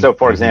 right? So,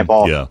 for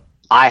example,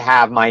 I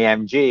have my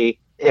MG.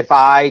 If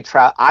I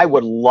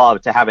would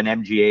love to have an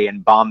MGA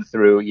and bomb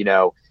through,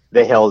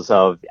 the hills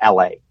of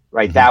LA,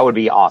 right? That would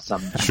be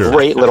awesome. Sure.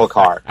 Great little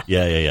car.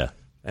 Yeah.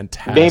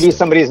 Fantastic. Maybe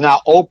somebody's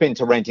not open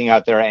to renting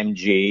out their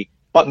MG,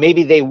 but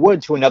maybe they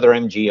would to another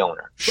MG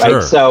owner,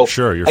 right? So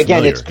you're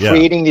again, familiar. it's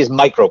creating these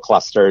micro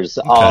clusters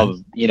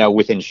of,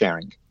 within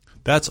sharing.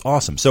 That's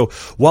awesome. So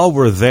while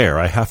we're there,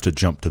 I have to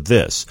jump to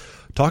this.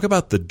 Talk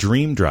about the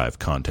Dream Drive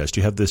contest.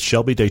 You have this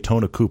Shelby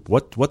Daytona Coupe.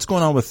 What's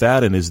going on with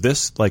that? And is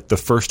this like the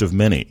first of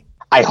many?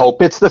 I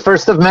hope it's the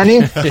first of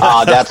many.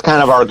 That's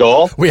kind of our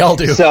goal. We all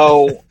do.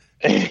 So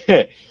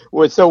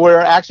we're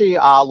actually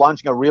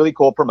launching a really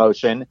cool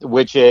promotion,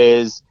 which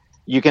is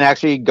you can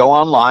actually go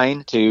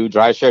online to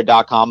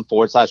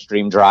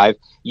driveshare.com/Dream Drive.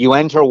 You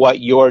enter what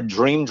your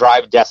Dream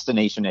Drive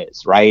destination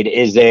is, right?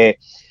 Is it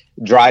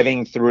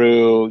driving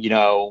through,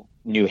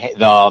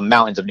 the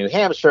mountains of New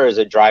Hampshire? Is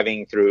it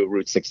driving through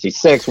Route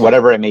 66?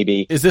 Whatever it may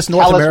be. Is this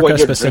North America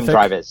specific Dream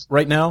Drive is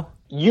right now?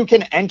 You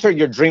can enter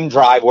your Dream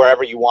Drive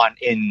wherever you want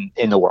in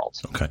the world.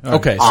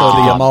 Okay. So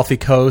the Amalfi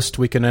Coast,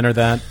 we can enter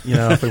that,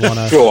 if we want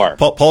to. Sure.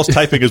 Paul's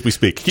typing as we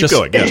speak. Keep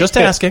going. Yeah. Just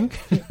asking.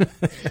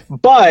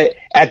 But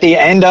at the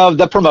end of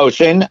the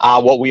promotion,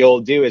 what we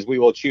will do is we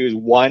will choose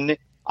one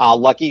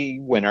lucky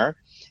winner.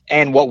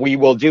 And what we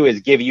will do is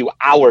give you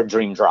our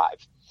Dream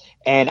Drive.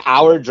 And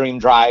our Dream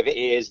Drive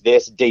is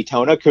this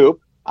Daytona Coupe,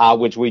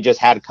 which we just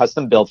had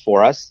custom built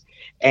for us.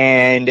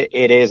 And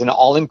it is an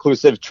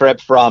all-inclusive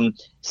trip from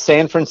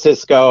San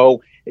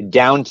Francisco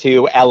down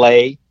to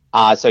LA.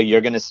 So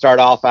you're going to start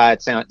off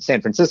at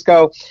San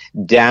Francisco,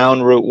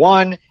 down Route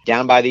 1,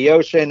 down by the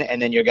ocean, and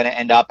then you're going to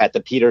end up at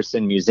the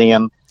Peterson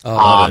Museum.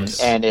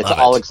 And it's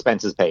all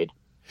expenses paid.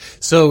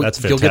 So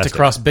you'll get to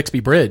cross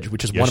Bixby Bridge,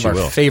 which is one of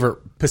our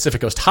favorite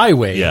Pacific Coast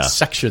Highway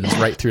sections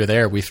right through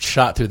there. We've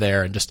shot through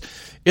there, and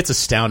it's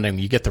astounding.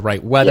 You get the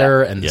right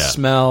weather and the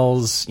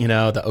smells,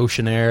 the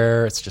ocean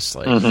air. It's just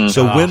like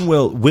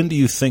So when do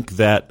you think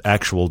that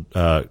actual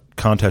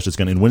contest is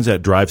going to, and when's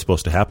that drive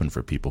supposed to happen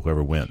for people,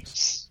 whoever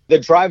wins? The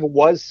drive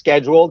was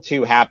scheduled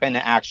to happen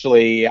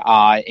actually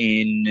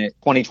in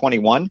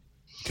 2021.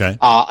 Okay.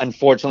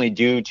 Unfortunately,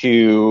 due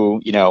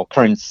to,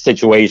 current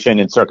situation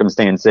and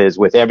circumstances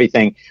with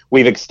everything,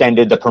 we've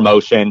extended the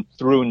promotion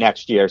through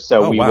next year.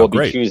 So we will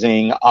be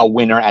choosing a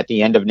winner at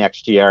the end of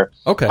next year.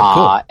 Okay,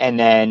 cool. And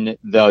then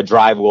the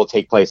drive will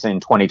take place in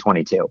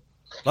 2022.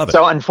 Love it.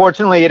 So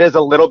unfortunately, it is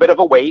a little bit of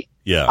a wait.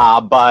 Yeah.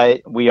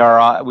 But we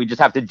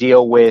just have to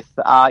deal with,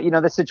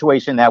 the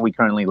situation that we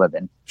currently live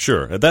in.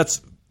 Sure.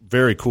 That's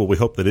very cool. We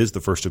hope that is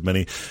the first of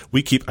many.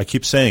 I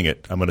keep saying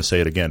it. I'm going to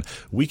say it again.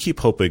 We keep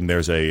hoping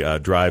there's a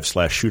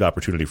drive/shoot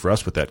opportunity for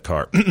us with that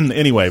car.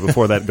 Anyway,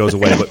 before that goes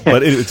away,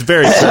 but it's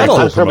very subtle.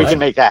 I'm sure we can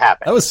make that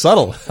happen. That was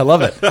subtle. I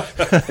love it.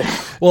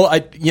 Well,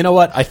 you know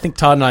what I think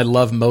Todd and I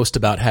love most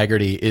about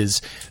Hagerty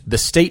is the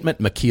statement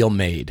McKeel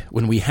made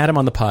when we had him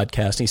on the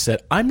podcast. And he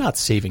said, "I'm not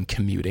saving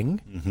commuting.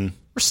 Mm-hmm.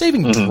 We're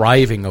saving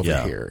driving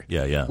over here."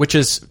 Yeah. Which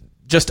is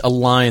just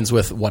aligns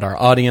with what our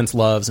audience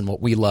loves and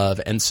what we love.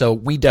 And so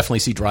we definitely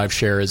see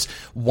DriveShare as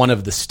one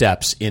of the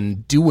steps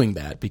in doing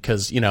that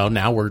because,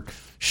 now we're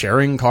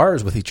sharing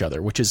cars with each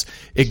other, which is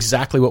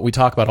exactly what we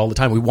talk about all the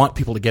time. We want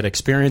people to get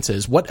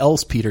experiences. What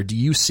else, Peter, do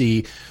you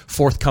see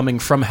forthcoming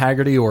from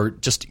Hagerty or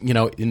just,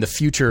 in the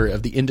future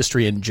of the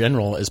industry in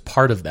general as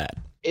part of that?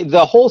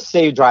 The whole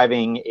safe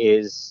driving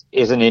is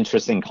an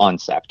interesting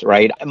concept,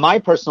 right? My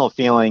personal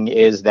feeling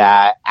is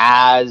that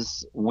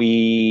as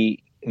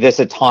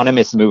this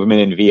autonomous movement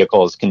in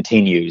vehicles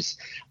continues,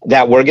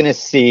 that we're going to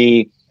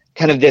see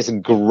kind of this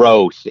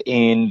growth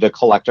in the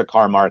collector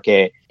car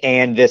market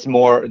and this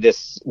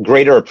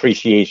greater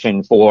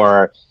appreciation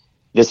for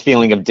this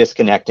feeling of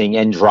disconnecting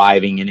and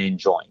driving and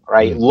enjoying,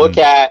 right? Mm-hmm.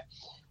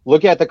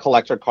 Look at the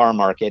collector car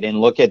market and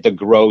look at the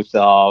growth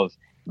of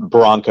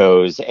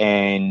Broncos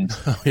and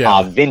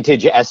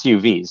vintage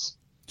SUVs.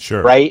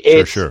 Sure.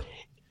 Right? Sure.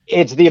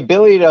 It's the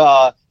ability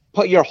to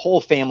put your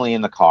whole family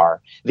in the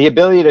car, the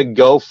ability to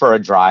go for a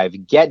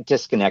drive, get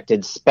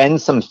disconnected,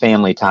 spend some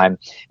family time.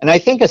 And I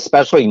think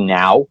especially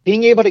now,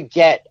 being able to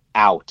get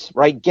out,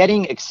 right?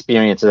 Getting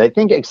experiences. I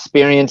think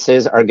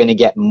experiences are going to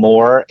get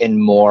more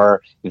and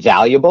more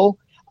valuable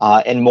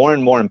and more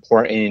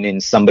important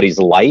in somebody's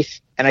life.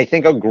 And I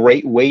think a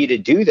great way to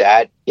do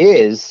that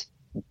is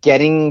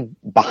getting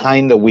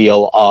behind the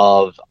wheel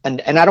of,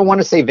 and I don't want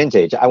to say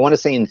vintage, I want to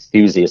say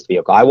enthusiast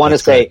vehicle. I want to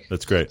say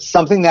that's great.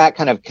 Something that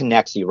kind of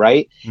connects you,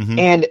 right? Mm-hmm.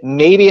 And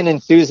maybe an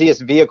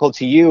enthusiast vehicle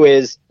to you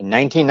is a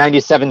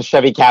 1997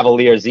 Chevy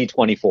Cavalier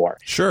Z24.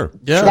 Sure.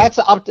 Yeah. That's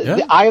up to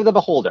the eye of the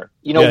beholder.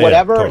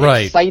 Whatever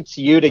totally. excites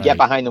you to get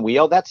behind the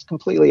wheel, that's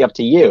completely up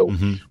to you.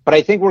 Mm-hmm. But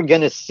I think we're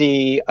going to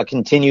see a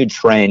continued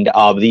trend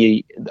of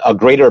a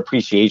greater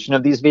appreciation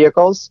of these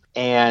vehicles.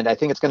 And I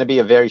think it's going to be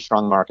a very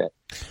strong market.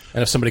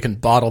 And if somebody can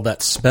bottle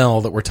that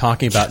smell that we're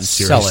talking about and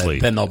sell it,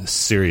 then they'll...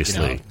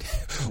 Seriously.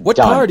 What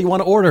car do you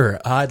want to order?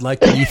 I'd like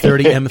the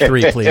E30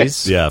 M3,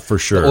 please. Yeah, for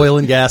sure. The oil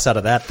and gas out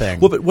of that thing.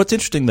 Well, but what's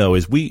interesting, though,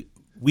 is we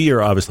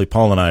are obviously,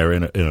 Paul and I are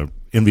in an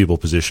enviable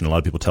position. A lot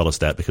of people tell us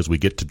that because we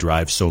get to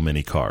drive so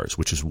many cars,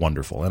 which is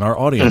wonderful. And our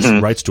audience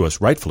writes to us,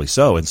 rightfully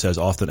so, and says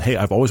often, hey,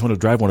 I've always wanted to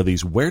drive one of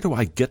these. Where do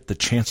I get the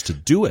chance to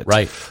do it?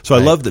 Right. So I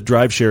love that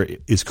DriveShare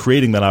is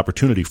creating that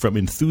opportunity from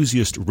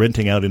enthusiast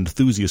renting out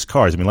enthusiast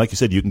cars. I mean, like you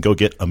said, you can go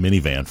get a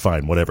minivan,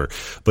 fine, whatever.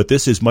 But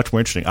this is much more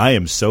interesting. I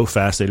am so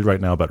fascinated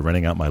right now about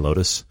renting out my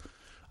Lotus.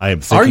 I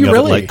am thinking of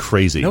it like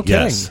crazy. No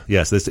kidding.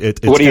 Yes.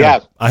 It's what do you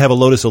have? I have a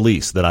Lotus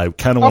Elise that I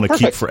kind of want to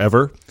keep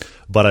forever,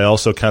 but I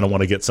also kind of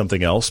want to get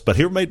something else. But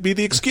here might be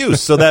the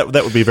excuse, so that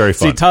would be very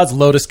fun. See, Todd's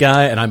Lotus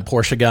guy and I'm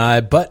Porsche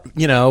guy, but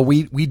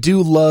we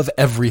do love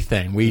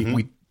everything.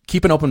 We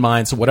keep an open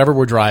mind. So whatever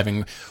we're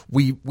driving,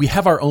 we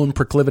have our own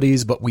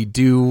proclivities, but we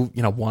do,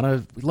 we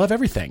love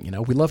everything.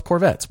 We love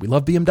Corvettes. We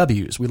love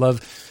BMWs. We love,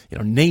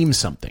 name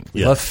something.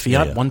 We love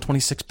Fiat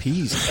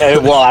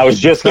 126Ps. Well, I was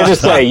just going to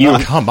say, you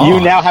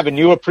now have a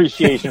new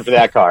appreciation for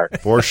that car.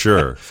 For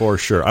sure.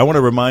 I want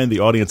to remind the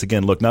audience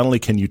again, look, not only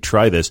can you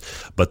try this,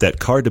 but that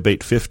Car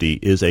Debate 50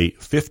 is a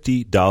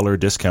 $50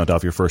 discount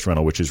off your first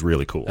rental, which is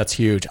really cool. That's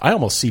huge. I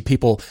almost see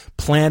people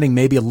planning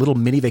maybe a little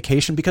mini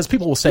vacation because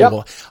people will say,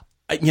 well,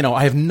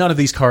 I have none of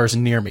these cars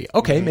near me.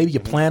 Okay, maybe you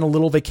plan a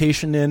little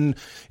vacation in,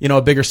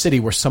 a bigger city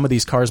where some of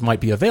these cars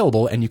might be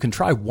available, and you can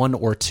try one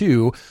or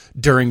two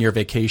during your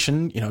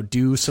vacation.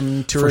 Do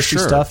some touristy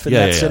stuff in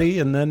that city,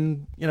 and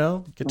then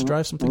get to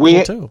drive something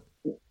cool too.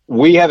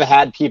 We have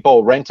had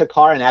people rent a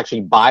car and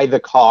actually buy the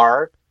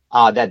car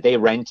that they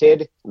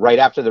rented right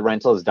after the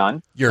rental is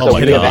done. We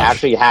have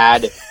actually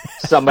had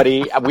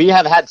somebody. We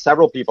have had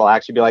several people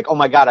actually be like, "Oh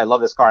my God, I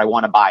love this car. I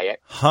want to buy it."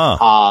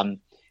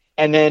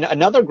 And then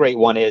another great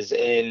one is,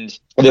 and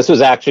this was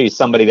actually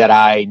somebody that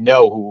I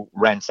know who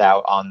rents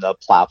out on the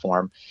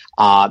platform.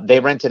 They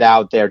rented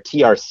out their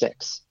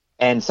TR6,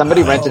 and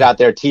somebody rented out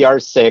their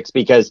TR6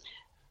 because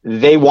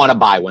they want to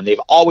buy one.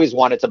 They've always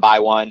wanted to buy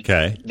one.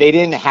 Okay. They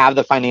didn't have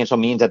the financial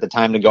means at the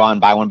time to go out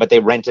and buy one, but they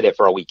rented it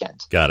for a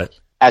weekend. Got it.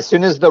 As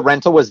soon as the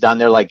rental was done,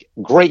 they're like,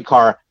 great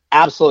car.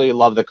 Absolutely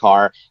love the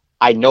car.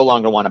 I no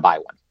longer want to buy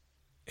one.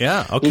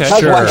 Yeah. Okay.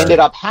 Because what ended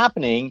up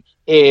happening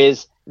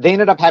is they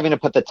ended up having to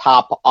put the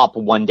top up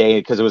one day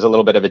because it was a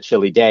little bit of a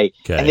chilly day,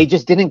 and they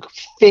just didn't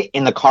fit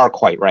in the car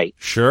quite right.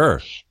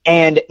 Sure.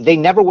 And they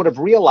never would have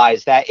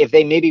realized that if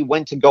they maybe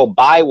went to go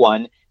buy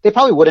one, they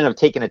probably wouldn't have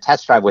taken a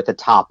test drive with the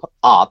top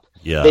up.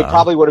 Yeah. They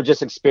probably would have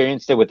just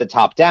experienced it with the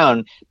top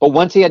down. But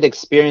once he had to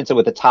experience it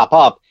with the top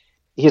up,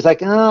 he's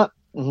like, not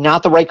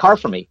the right car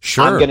for me.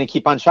 Sure. I'm going to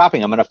keep on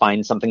shopping. I'm going to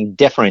find something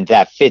different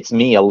that fits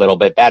me a little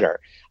bit better.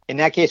 In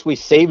that case, we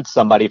saved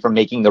somebody from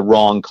making the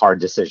wrong car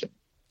decision.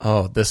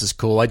 Oh, this is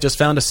cool. I just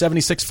found a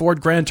 76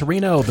 Ford Gran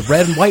Torino, the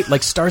red and white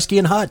like Starsky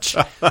and Hutch.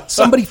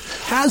 Somebody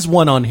has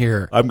one on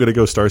here. I'm going to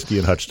go Starsky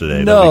and Hutch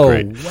today. No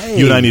That'd be great. way.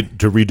 You and I need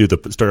to redo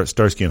the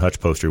Starsky and Hutch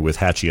poster with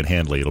Hatchie and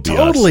Handley. It'll be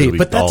Totally, us. It'll be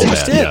but that's all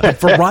just that. it.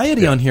 The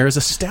variety on here is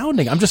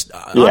astounding. I'm just,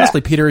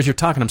 honestly, Peter, as you're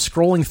talking, I'm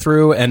scrolling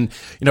through and,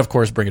 of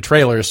course, Bring a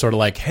Trailer is sort of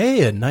like,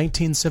 hey, a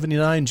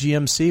 1979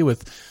 GMC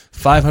with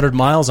 500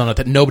 miles on it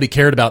that nobody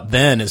cared about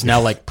then is now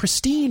like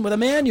pristine with a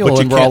manual,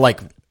 and we're all like,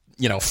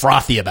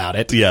 frothy about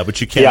it. Yeah,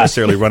 but you can't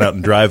necessarily run out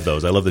and drive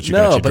those. I love that you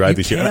can actually drive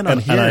these here. And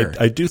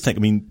I do think,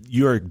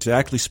 you are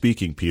exactly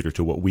speaking, Peter,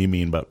 to what we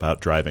mean about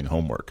driving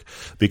homework,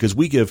 because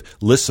we give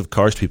lists of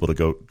cars to people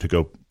to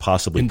go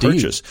possibly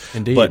purchase.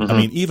 Indeed. But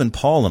even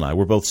Paul and I,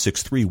 we're both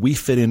 6'3". We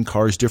fit in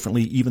cars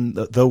differently, even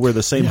though we're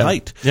the same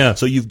height. Yeah.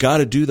 So you've got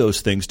to do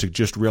those things to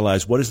just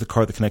realize what is the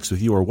car that connects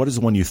with you, or what is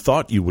the one you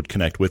thought you would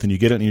connect with, and you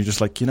get it, and you're just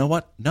like, you know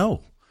what?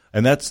 No.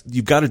 And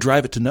you've got to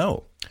drive it to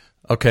know.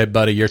 Okay,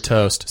 buddy, you're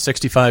toast.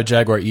 65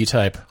 Jaguar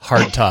E-Type,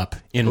 hardtop,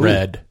 in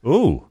red.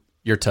 Ooh.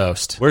 You're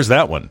toast. Where's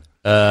that one?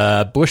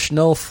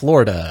 Bushnell,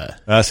 Florida.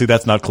 See,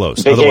 that's not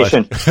close.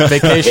 Vacation.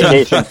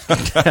 Vacation.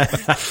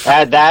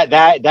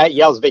 That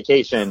yells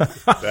vacation.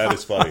 That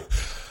is funny.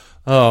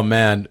 Oh,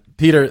 man.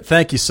 Peter,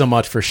 thank you so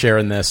much for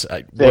sharing this.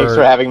 Thanks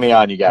for having me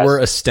on, you guys. We're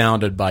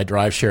astounded by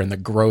DriveShare and the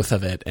growth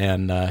of it.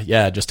 And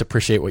just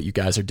appreciate what you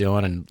guys are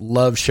doing and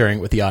love sharing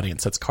it with the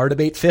audience. That's Car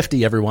Debate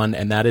 50, everyone.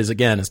 And that is,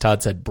 again, as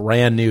Todd said,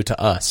 brand new to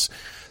us.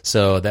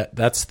 So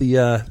that's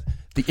the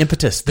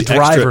impetus, the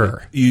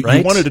driver. You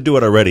right? wanted to do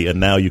it already, and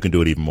now you can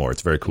do it even more.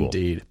 It's very cool.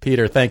 Indeed.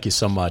 Peter, thank you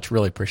so much.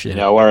 Really appreciate it.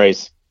 No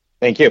worries.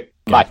 Thank you.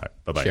 Bye. Right,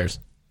 bye-bye. Cheers.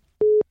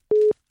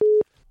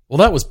 Well,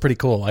 that was pretty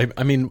cool.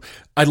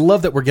 I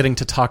love that we're getting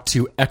to talk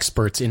to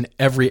experts in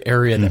every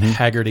area that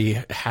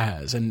Hagerty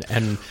has,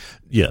 and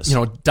yes,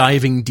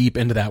 diving deep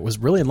into that was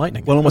really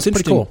enlightening. Well, and what's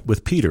interesting cool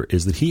with Peter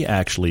is that he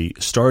actually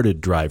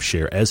started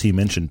DriveShare, as he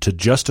mentioned, to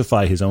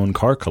justify his own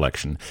car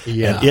collection.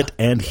 Yeah.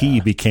 And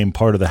he became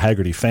part of the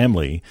Hagerty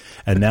family,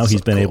 and now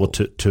he's been able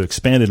to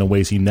expand in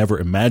ways he never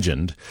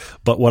imagined.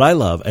 But what I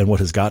love, and what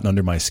has gotten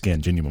under my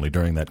skin genuinely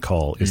during that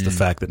call, is the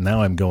fact that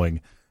now I'm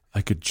going, I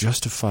could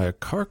justify a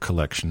car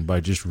collection by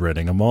just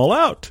renting them all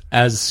out.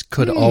 As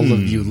could all of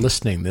you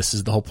listening. This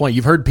is the whole point.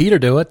 You've heard Peter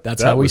do it.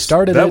 That's how we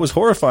started it. That was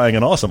horrifying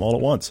and awesome all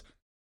at once.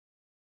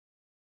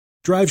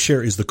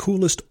 DriveShare is the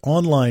coolest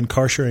online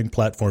car-sharing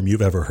platform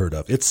you've ever heard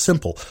of. It's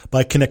simple.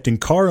 By connecting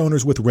car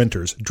owners with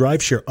renters,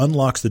 DriveShare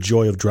unlocks the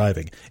joy of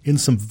driving in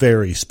some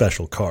very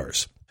special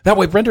cars. That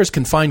way, renters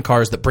can find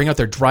cars that bring out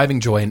their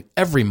driving joy in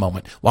every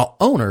moment, while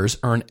owners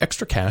earn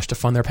extra cash to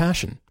fund their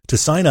passion. To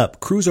sign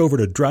up, cruise over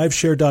to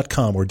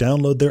DriveShare.com or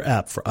download their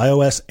app for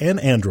iOS and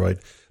Android.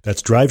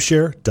 That's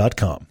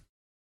DriveShare.com.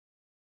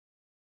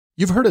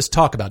 You've heard us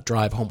talk about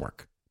drive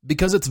homework,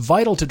 because it's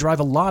vital to drive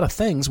a lot of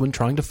things when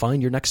trying to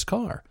find your next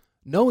car.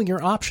 Knowing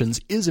your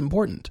options is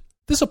important.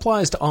 This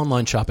applies to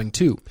online shopping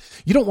too.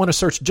 You don't want to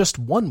search just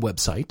one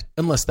website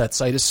unless that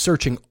site is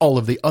searching all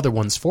of the other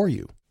ones for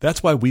you.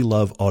 That's why we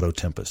love Auto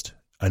Tempest.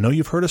 I know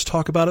you've heard us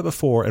talk about it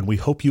before, and we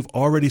hope you've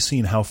already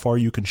seen how far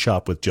you can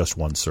shop with just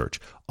one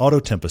search. Auto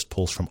Tempest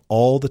pulls from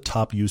all the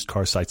top used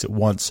car sites at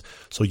once,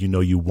 so you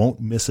know you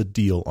won't miss a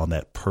deal on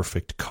that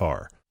perfect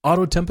car.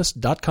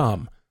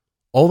 Autotempest.com.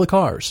 All the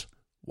cars,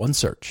 one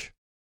search.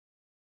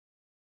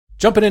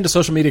 Jumping into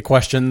social media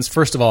questions,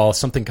 first of all,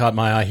 something caught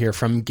my eye here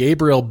from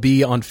Gabriel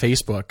B. on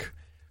Facebook,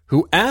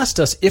 who asked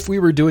us if we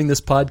were doing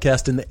this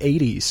podcast in the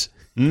 80s.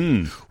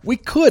 We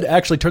could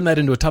actually turn that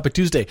into a Topic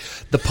Tuesday.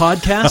 The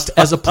podcast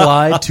as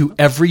applied to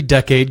every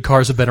decade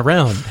cars have been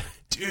around.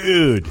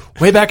 Dude.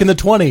 Way back in the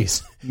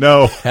 20s.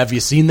 No. Have you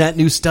seen that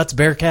new Stutz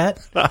Bearcat?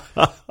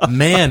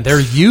 Man, they're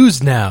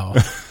used now.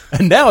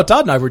 And now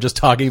Todd and I were just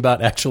talking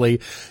about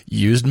actually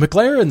used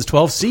McLarens.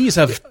 12Cs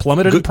have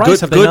plummeted in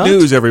price, have they not? Good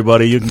news,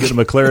 everybody. You can get a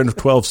McLaren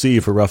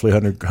 12C for roughly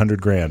 $100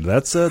 grand.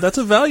 That's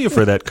a value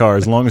for that car,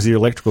 as long as the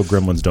electrical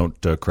gremlins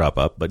don't crop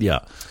up. But yeah.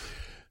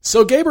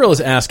 So Gabriel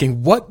is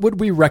asking, what would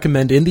we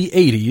recommend in the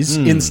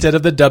 80s instead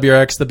of the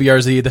WRX, the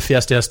BRZ, the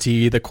Fiesta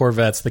ST, the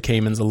Corvettes, the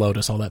Caymans, the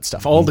Lotus, all that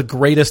stuff? All the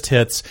greatest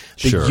hits,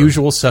 the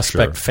usual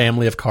suspect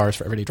family of cars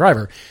for everyday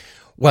driver.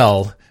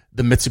 Well,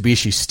 the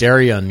Mitsubishi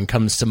Starion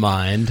comes to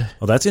mind.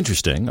 Well, that's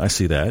interesting. I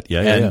see that.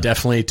 Yeah, and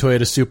definitely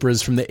Toyota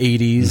Supras from the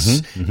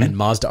 80s, and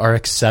Mazda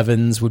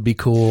RX-7s would be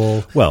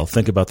cool. Well,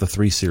 think about the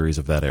 3 Series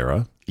of that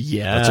era.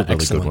 Yeah, that's a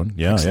really good one.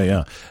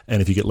 Yeah.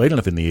 And if you get late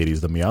enough in the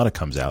 80s, the Miata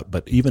comes out.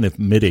 But even if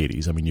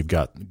mid-80s, I mean, you've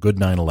got good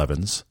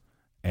 911s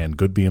and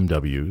good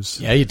BMWs.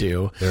 Yeah, you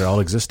do. They're all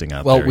existing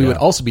out well, there. Well, we would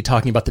also be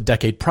talking about the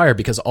decade prior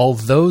because all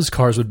those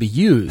cars would be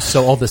used.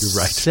 So all the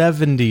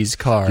 70s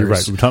cars. You're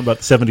right. We're talking about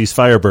the 70s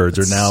Firebirds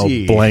are now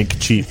blank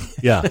cheap.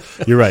 Yeah,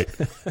 you're right.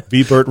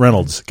 Be Burt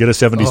Reynolds. Get a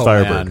 70s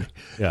Firebird. Man.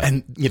 Yeah.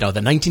 And, the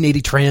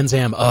 1980 Trans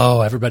Am.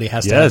 Oh, everybody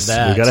has to have that.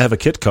 Yes, we got to have a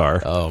kit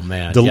car. Oh,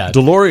 man.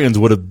 DeLoreans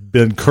would have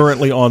been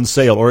currently on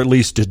sale, or at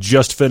least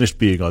just finished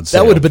being on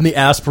sale. That would have been the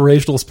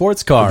aspirational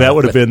sports car. That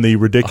would have been the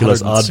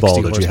ridiculous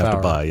oddball that you have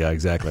to buy. Yeah,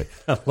 exactly.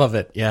 I love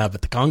it. Yeah,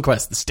 but the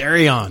Conquest, the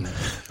Stereon,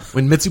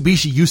 when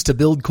Mitsubishi used to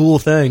build cool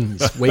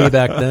things way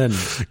back then.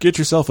 Get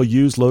yourself a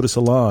used Lotus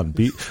Elan.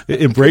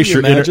 Embrace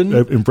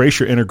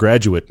your inner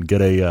graduate and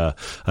get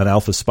an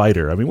Alpha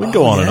Spider. I mean, we can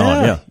go on and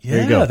on. Yeah,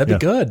 there you go. That'd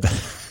be good.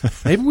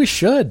 Maybe we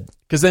should.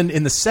 Because then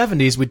in the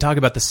 70s, we'd talk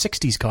about the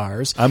 60s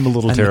cars. I'm a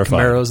little terrified.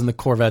 The Camaros and the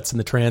Corvettes and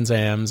the Trans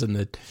Ams and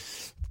the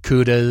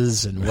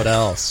Cudas and what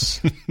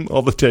else?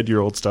 All the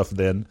 10-year-old stuff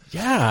then.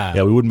 Yeah.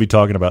 Yeah, we wouldn't be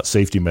talking about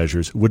safety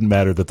measures. It wouldn't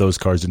matter that those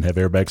cars didn't have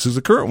airbags because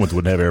the current ones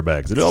wouldn't have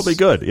airbags. It'd all be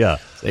good. Yeah.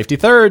 Safety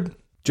third.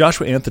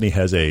 Joshua Anthony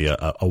has a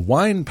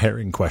wine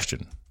pairing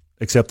question.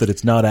 Except that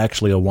it's not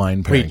actually a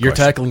wine pairing question. Wait, you're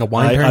tackling a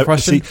wine pairing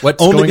question? See,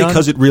 only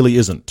because it really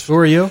isn't. Who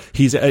are you?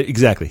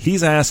 Exactly.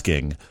 He's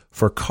asking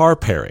for car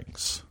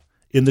pairings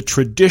in the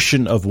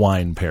tradition of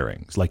wine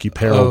pairings, like you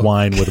pair a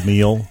wine with a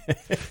meal.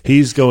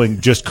 He's going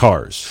just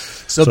cars.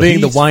 So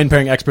being the wine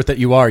pairing expert that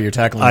you are, you're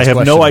tackling this question. I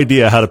have no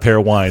idea how to pair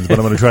wines, but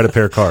I'm going to try to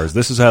pair cars.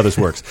 This is how this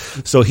works.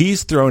 So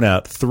he's thrown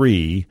out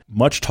 3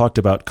 much talked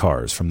about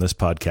cars from this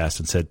podcast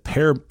and said,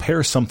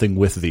 pair something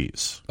with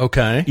these.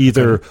 Okay.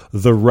 Either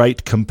the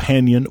right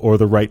companion or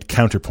the right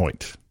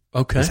counterpoint.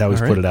 Okay. That's how he's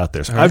put it out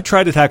there. So I've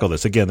tried to tackle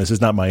this. Again, this is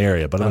not my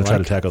area, but I'm going to try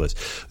to tackle this.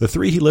 The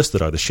 3 he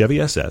listed are the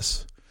Chevy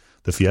SS,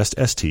 the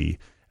Fiesta ST,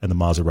 and the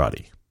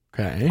Maserati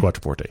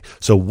Quattroporte.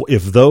 So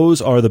if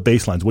those are the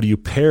baselines, what do you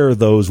pair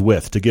those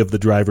with to give the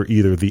driver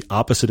either the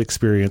opposite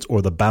experience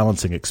or the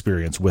balancing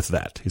experience with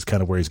that? Is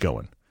kind of where he's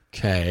going.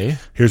 Okay.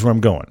 Here's where I'm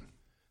going.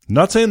 I'm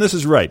not saying this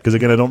is right, because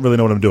again, I don't really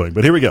know what I'm doing,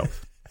 but here we go.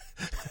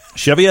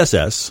 Chevy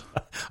SS.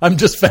 I'm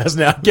just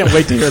fascinated. I can't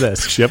wait to hear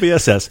this. Chevy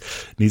SS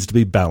needs to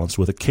be balanced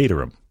with a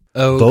Caterham.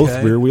 Okay.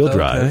 Both rear-wheel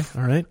drive.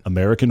 All right.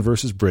 American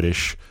versus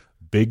British.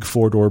 Big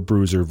 4-door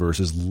bruiser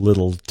versus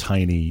little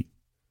tiny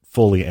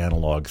fully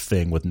analog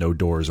thing with no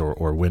doors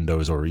or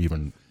windows or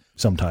even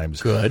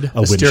sometimes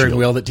a steering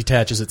wheel that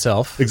detaches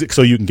itself.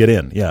 So you can get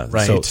in. Yeah.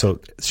 Right. So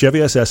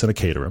Chevy SS and a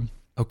Caterham.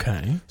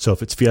 Okay. So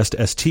if it's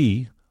Fiesta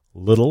ST,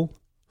 little,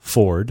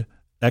 Ford,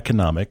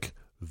 economic,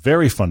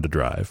 very fun to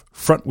drive,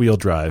 front-wheel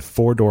drive,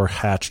 4-door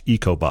hatch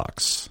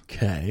EcoBox.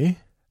 Okay.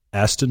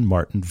 Aston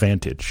Martin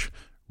Vantage,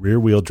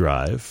 rear-wheel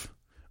drive,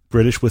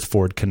 British with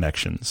Ford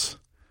connections.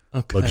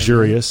 Okay.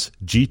 Luxurious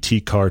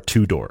GT car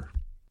 2-door.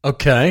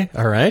 Okay.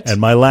 All right.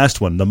 And my last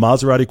one, the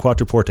Maserati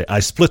Quattroporte. I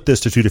split this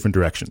to 2 different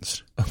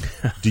directions.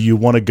 Okay. Do you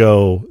want to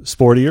go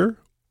sportier,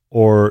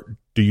 or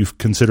do you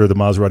consider the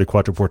Maserati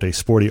Quattroporte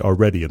sporty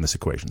already in this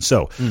equation?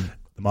 So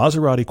the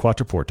Maserati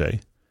Quattroporte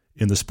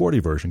in the sporty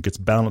version gets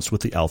balanced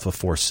with the Alfa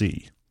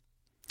 4C.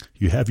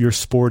 You have your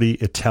sporty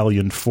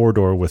Italian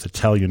 4-door with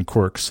Italian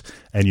quirks,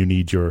 and you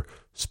need your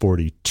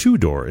sporty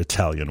 2-door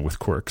Italian with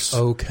quirks.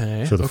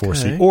 Okay. For the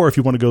 4C. Or if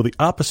you want to go the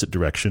opposite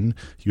direction,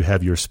 you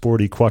have your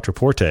sporty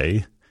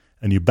Quattroporte,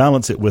 and you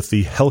balance it with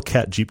the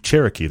Hellcat Jeep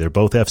Cherokee. They're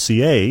both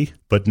FCA,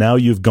 but now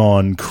you've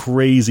gone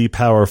crazy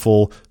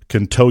powerful,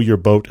 can tow your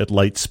boat at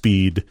light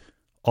speed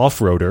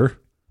off-roader,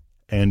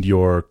 and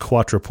your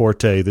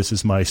Quattroporte, this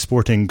is my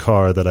sporting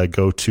car that I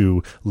go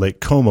to Lake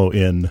Como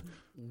in.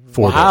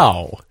 4-door.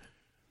 Wow.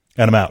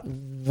 And I'm out.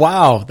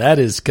 Wow, that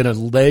is going to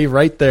lay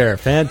right there.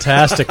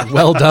 Fantastic.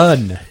 Well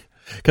done.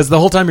 Because the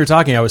whole time you're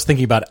talking, I was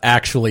thinking about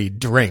actually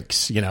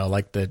drinks,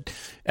 like the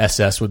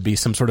SS would be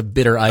some sort of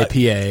bitter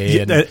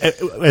IPA.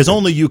 As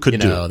only you could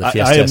do. The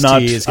Fiesta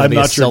ST is going to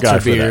be a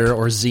seltzer beer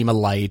or Zima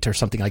Light or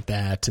something like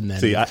that. And then,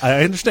 see,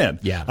 I understand.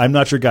 Yeah. I'm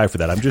not your guy for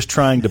that. I'm just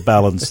trying to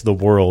balance the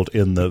world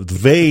in the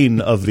vein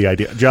of the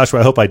idea. Joshua,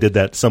 I hope I did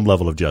that some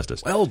level of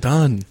justice. Well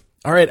done.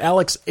 All right,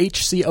 Alex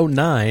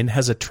HC09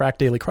 has a Track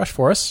Daily Crush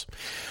for us.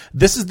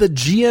 This is the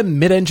GM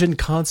Mid-Engine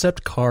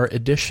Concept Car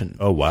Edition.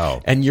 Oh,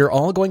 wow. And you're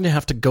all going to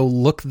have to go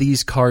look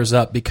these cars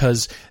up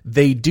because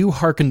they do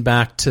harken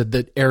back to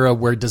the era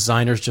where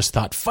designers just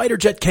thought fighter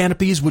jet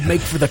canopies would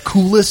make for the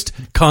coolest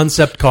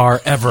concept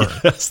car ever.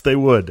 Yes, they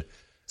would.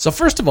 So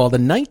first of all, the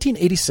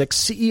 1986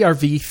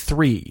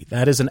 CERV-3,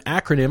 that is an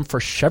acronym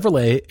for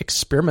Chevrolet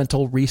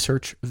Experimental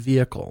Research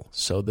Vehicle.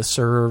 So the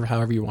CERV,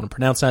 however you want to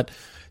pronounce that,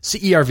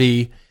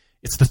 CERV,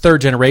 it's the 3rd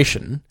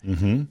generation,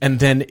 and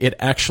then it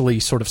actually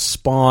sort of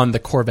spawned the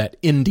Corvette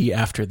Indy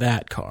after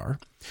that car.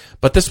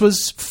 But this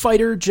was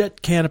fighter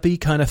jet canopy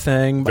kind of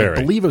thing. I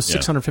believe it was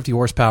 650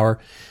 horsepower.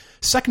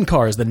 Second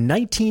car is the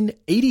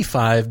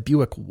 1985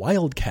 Buick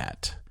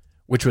Wildcat,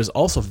 which was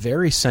also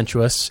very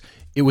sensuous.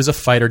 It was a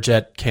fighter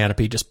jet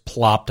canopy just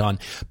plopped on.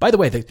 By the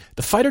way,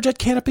 the fighter jet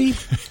canopy,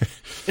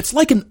 it's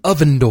like an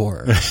oven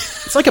door.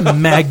 It's like a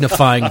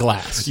magnifying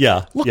glass.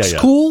 Yeah. Looks Yeah.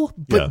 cool,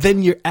 but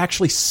then you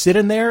actually sit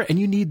in there and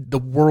you need the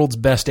world's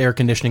best air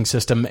conditioning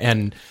system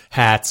and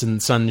hats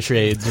and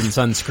sunshades and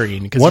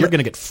sunscreen because you're going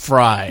to get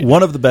fried.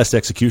 One of the best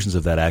executions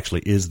of that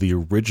actually is the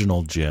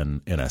original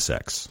Gin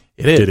NSX.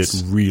 It is.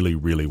 Did it really,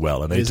 really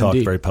well. And they talked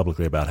very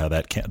publicly about how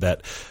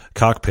that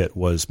cockpit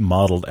was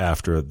modeled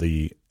after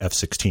the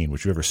F-16,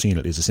 which, if you've ever seen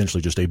it, is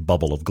essentially just a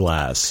bubble of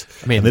glass.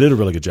 I mean, and they did a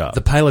really good job.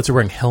 The pilots are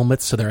wearing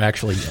helmets, so they're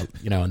actually,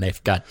 and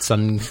they've got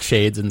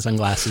sunshades and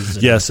sunglasses.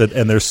 And yes,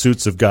 and their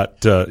suits have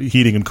got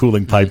heating and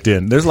cooling piped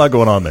in. There's a lot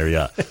going on there,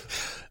 yeah.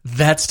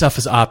 That stuff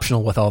is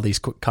optional with all these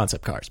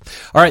concept cars.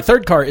 All right,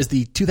 third car is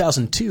the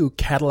 2002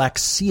 Cadillac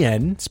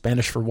CN,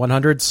 Spanish for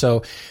 100.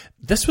 So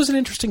this was an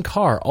interesting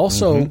car.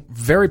 Also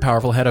very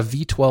powerful, had a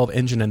V12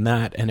 engine in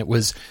that, and it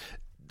was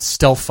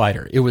stealth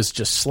fighter. It was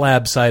just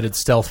slab-sided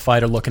stealth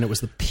fighter look, and it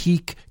was the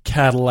peak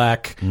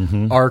Cadillac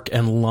arc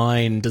and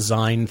line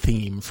design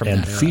theme from that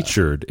era. And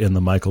featured in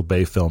the Michael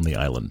Bay film The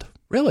Island.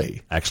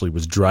 Really? Actually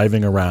was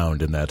driving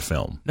around in that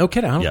film. No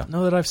kidding. I don't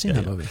know that I've seen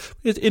that movie.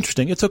 It's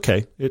interesting. It's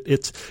okay.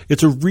 It's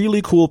a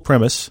really cool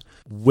premise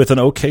with an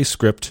okay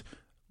script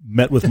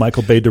met with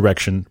Michael Bay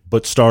direction,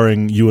 but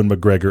starring Ewan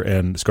McGregor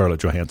and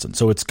Scarlett Johansson.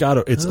 So it's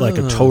like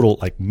a total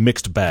like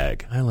mixed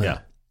bag. Yeah.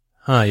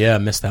 I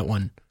missed that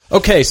one.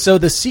 Okay, so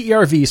the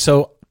CERV.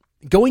 So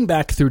going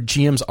back through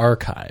GM's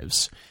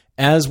archives,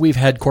 as we've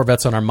had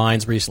Corvettes on our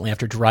minds recently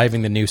after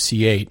driving the new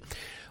C8,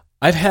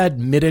 I've had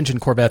mid-engine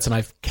Corvettes, and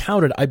I've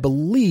counted, I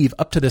believe,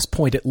 up to this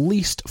point, at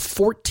least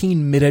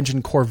 14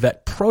 mid-engine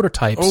Corvette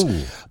prototypes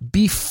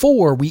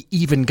before we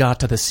even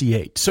got to the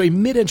C8. So a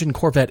mid-engine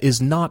Corvette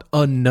is not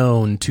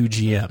unknown to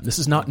GM. This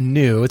is not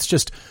new. It's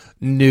just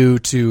new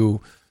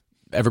to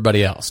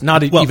everybody else.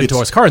 Not even to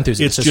us car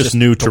enthusiasts. It's just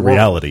new to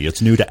reality.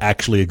 It's new to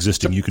actually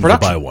existing. You can go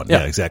buy one.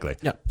 Yeah, exactly.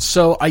 Yeah.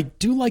 So I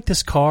do like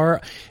this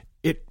car.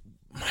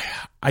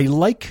 I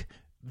like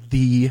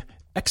the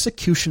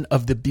execution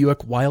of the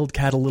Buick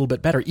Wildcat a little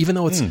bit better, even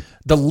though it's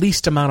the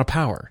least amount of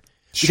power.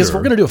 Because if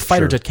we're going to do a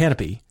fighter jet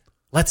canopy,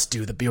 let's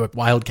do the Buick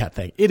Wildcat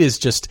thing. It is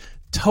just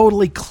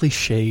totally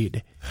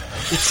cliched.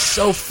 It's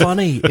so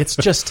funny. It's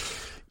just,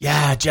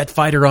 jet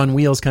fighter on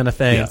wheels kind of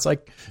thing. Yeah. It's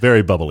like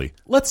very bubbly.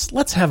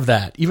 Let's have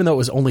that, even though it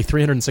was only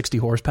 360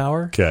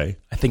 horsepower. Okay.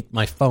 I think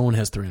my phone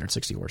has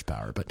 360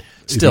 horsepower, but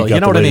still, you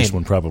know what I mean?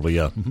 One probably,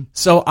 yeah. Mm-hmm.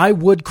 So I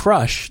would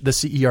crush the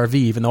CERV,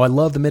 even though I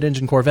love the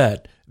mid-engine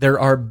Corvette. There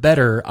are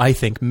better, I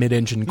think,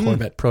 mid-engine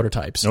Corvette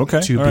prototypes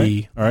to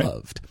be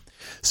loved.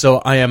 So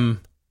I am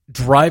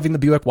driving the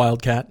Buick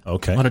Wildcat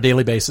on a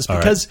daily basis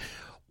because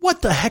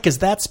what the heck is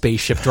that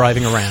spaceship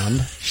driving around?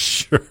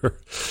 Sure.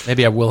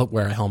 Maybe I will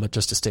wear a helmet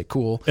just to stay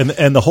cool.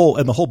 And the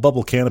whole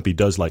bubble canopy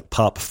does like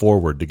pop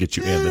forward to get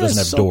you in. It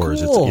doesn't have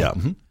doors. Cool.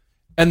 It's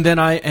And then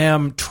I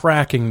am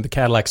tracking the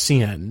Cadillac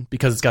CN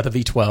because it's got the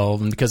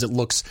V12 and because it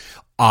looks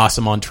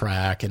awesome on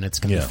track and it's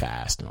going to be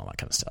fast and all that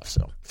kind of stuff.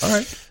 So, all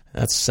right.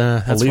 That's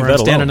where I'm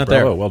standing up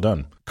there. Well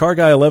done. Car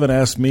Guy 11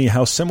 asked me,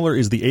 how similar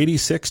is the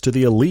 86 to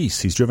the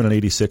Elise? He's driven an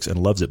 86 and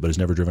loves it, but has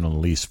never driven an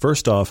Elise.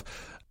 First off,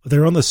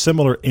 they're on the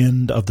similar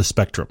end of the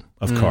spectrum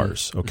of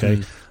cars,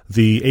 okay?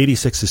 The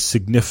 86 is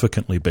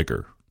significantly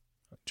bigger.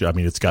 I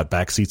mean, it's got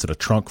back seats and a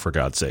trunk, for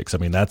God's sakes. I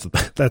mean, that's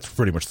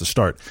pretty much the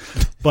start.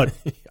 But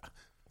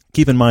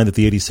keep in mind that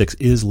the 86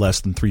 is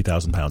less than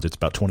 3,000 pounds. It's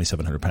about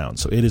 2,700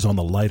 pounds. So it is on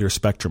the lighter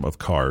spectrum of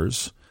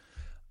cars.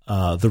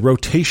 The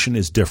rotation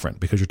is different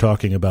because you're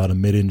talking about a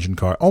mid-engine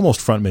car, almost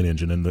front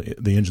mid-engine, and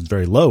the engine's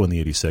very low in the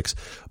 86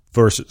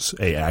 versus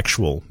a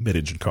actual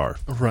mid-engine car.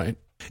 Right.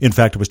 In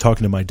fact, I was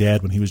talking to my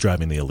dad when he was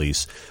driving the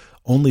Elise.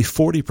 Only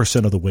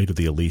 40% of the weight of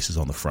the Elise is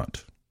on the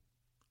front.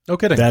 No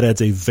kidding. That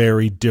adds a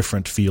very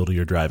different feel to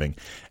your driving.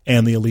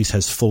 And the Elise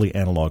has fully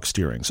analog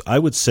steering. So I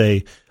would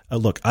say,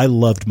 look, I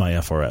loved my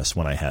FRS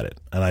when I had it,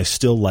 and I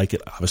still like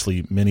it.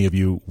 Obviously, many of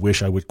you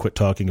wish I would quit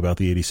talking about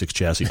the 86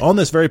 chassis on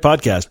this very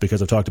podcast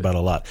because I've talked about it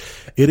a lot.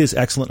 It is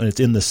excellent, and it's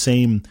in the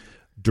same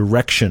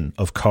direction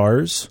of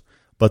cars,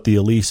 but the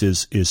Elise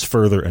is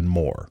further and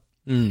more.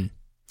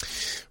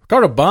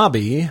 Ricardo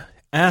Bobby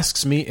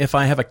asks me if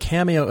I have a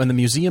cameo in the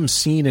museum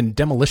scene in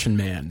Demolition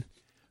Man.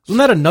 Wasn't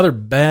that another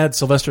bad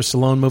Sylvester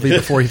Stallone movie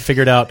before he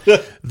figured out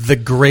the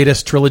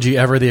greatest trilogy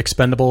ever, The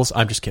Expendables?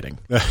 I'm just kidding.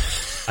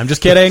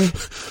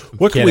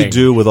 What can we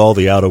do with all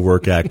the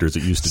out-of-work actors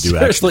that used to do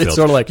action films? It's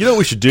sort of like, you know what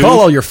we should do? Call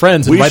all your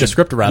friends and write a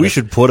script around it. We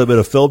should put them in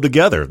a film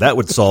together. That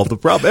would solve the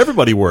problem.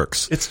 Everybody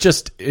works. It's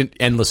just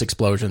endless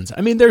explosions. I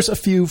mean, there's a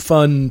few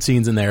fun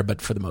scenes in there,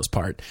 but for the most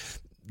part,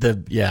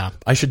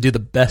 I should do the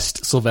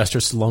best Sylvester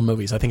Stallone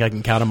movies. I think I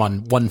can count them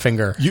on one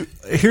finger.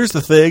 Here's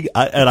the thing,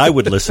 and I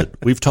would listen.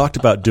 We've talked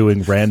about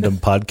doing random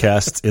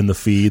podcasts in the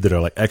feed that are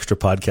like extra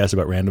podcasts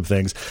about random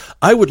things.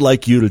 I would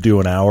like you to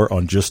do an hour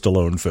on just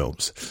Stallone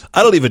films.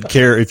 I don't even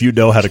care if you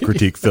know how to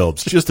critique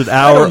films. Just an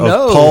hour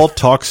of Paul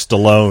Talks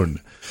Stallone.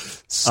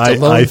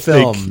 I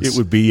think it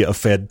would be a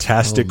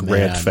fantastic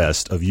rant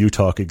fest of you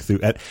talking through.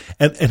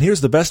 And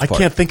here's the best part. I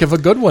can't think of a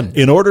good one.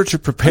 In order to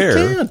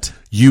prepare,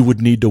 you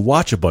would need to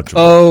watch a bunch of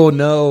them. Oh,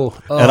 no.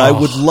 And I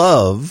would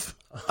love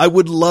I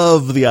would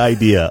love the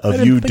idea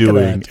of you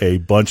doing a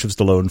bunch of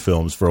Stallone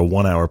films for a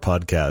 1-hour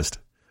podcast.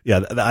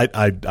 Yeah,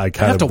 I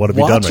kind of want to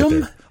be done right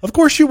there. Of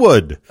course you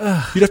would.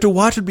 You'd have to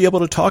watch and be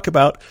able to talk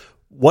about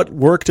what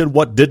worked and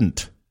what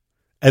didn't.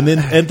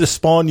 And to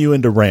spawn you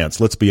into rants.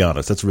 Let's be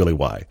honest. That's really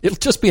why. It'll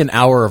just be an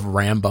hour of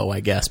Rambo, I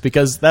guess,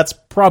 because that's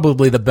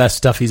probably the best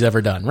stuff he's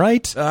ever done,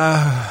 right?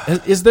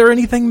 Is there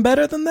anything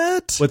better than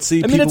that? Let's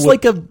see. I mean, it's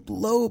like a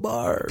low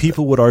bar.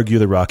 People would argue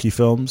the Rocky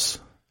films.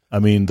 I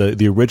mean,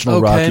 the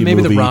original Rocky movie.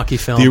 Maybe the Rocky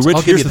films.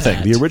 Here's the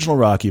thing. The original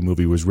Rocky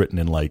movie was written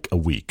in like a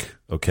week,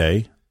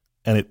 okay?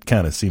 And it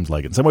kind of seems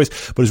like it in some ways,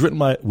 but it was written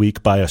by a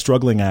week by a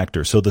struggling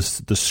actor. So the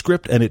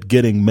script and it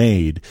getting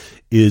made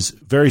is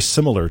very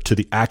similar to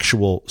the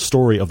actual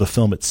story of the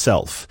film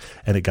itself.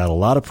 And it got a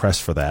lot of press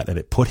for that, and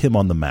it put him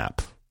on the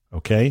map.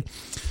 Okay?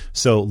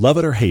 So love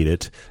it or hate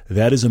it,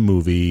 that is a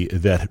movie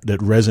that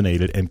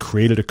resonated and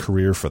created a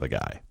career for the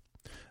guy.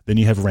 Then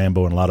you have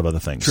Rambo and a lot of other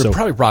things. Sure, so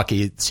probably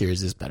Rocky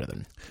series is better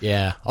than.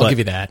 Yeah, I'll give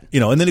you that.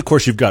 And then of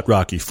course you've got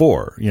Rocky IV,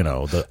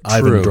 the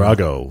Ivan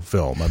Drago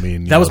film. I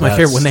mean, that was my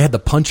favorite when they had the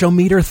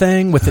punchometer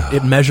thing with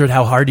it measured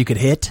how hard you could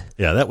hit.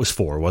 Yeah, that was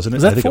 4, wasn't it?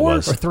 Was that I think 4 it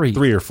was or 3?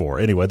 3 or 4.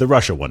 Anyway, the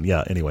Russia one.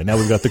 Yeah. Anyway, now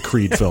we've got the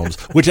Creed films,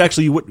 which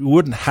actually you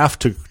wouldn't have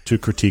to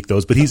critique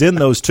those, but he's in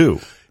those too.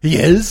 He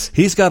is?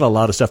 He's got a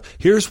lot of stuff.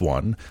 Here's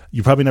one.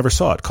 You probably never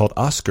saw it, called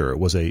Oscar. It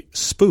was a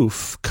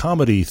spoof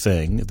comedy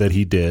thing that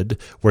he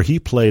did where he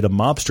played a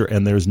mobster,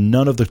 and there's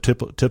none of the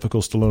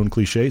typical Stallone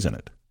cliches in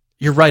it.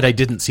 You're right. I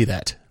didn't see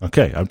that.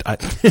 Okay.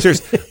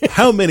 Seriously,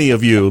 how many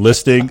of you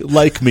listening,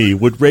 like me,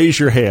 would raise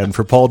your hand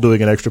for Paul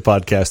doing an extra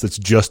podcast that's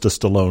just a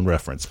Stallone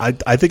reference? I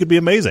think it'd be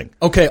amazing.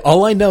 Okay.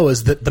 All I know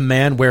is that the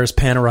man wears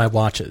Panerai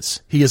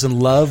watches. He is in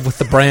love with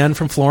the brand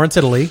from Florence,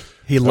 Italy.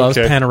 He loves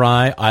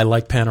Panerai. I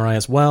like Panerai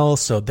as well,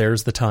 so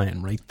there's the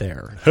tie-in right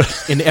there.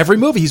 In every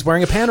movie, he's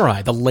wearing a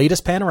Panerai, the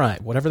latest Panerai,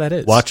 whatever that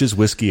is. Watches,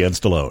 whiskey, and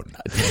Stallone.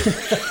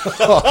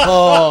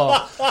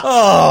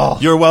 Oh.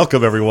 You're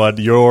welcome, everyone.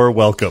 You're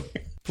welcome.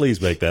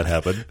 Please make that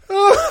happen.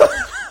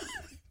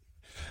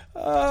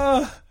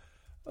 Oh,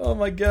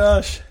 my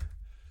gosh.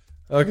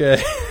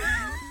 Okay.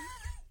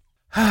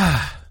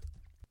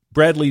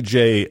 Bradley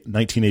J.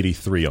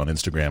 1983 on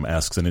Instagram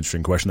asks an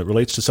interesting question that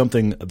relates to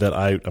something that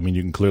I mean,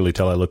 you can clearly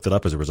tell I looked it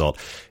up as a result.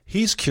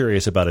 He's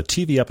curious about a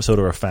TV episode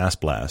or a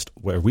Fast Blast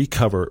where we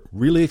cover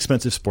really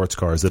expensive sports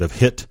cars that have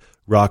hit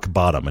rock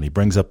bottom. And he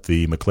brings up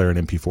the McLaren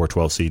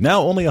MP412C.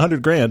 Now only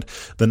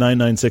 $100,000. The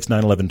 996,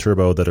 911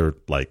 Turbo that are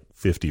like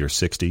 50 or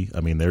 60. I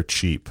mean, they're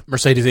cheap.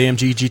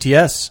 Mercedes-AMG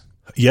GTS.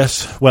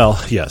 Yes.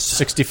 Well, yes.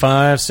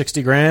 65,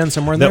 60 grand,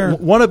 somewhere in there.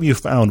 One of you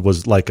found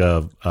was like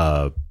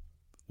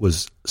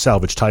was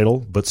salvage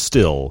title, but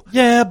still.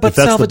 Yeah, but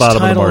that's salvage the bottom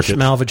title, of the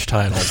market. schmalvage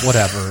title,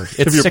 whatever.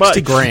 It's 60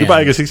 grand. You're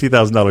buying a $60,000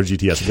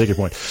 GTS. I take your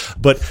point.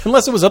 But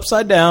unless it was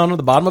upside down at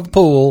the bottom of a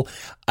pool,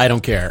 I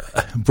don't care.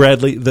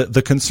 Bradley,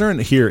 the concern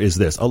here is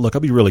this. Oh, look,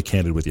 I'll be really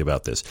candid with you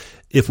about this.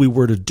 If we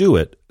were to do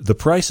it, the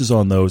prices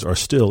on those are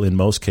still, in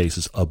most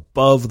cases,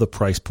 above the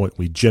price point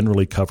we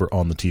generally cover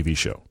on the TV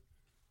show,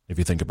 if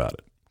you think about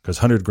it. Because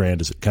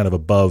 $100,000 is kind of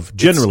above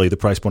generally the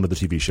price point of the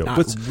TV show. Not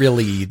but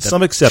really the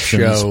some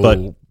exceptions, show.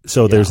 but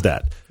so there's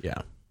that.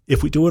 Yeah.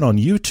 If we do it on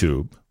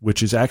YouTube,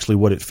 which is actually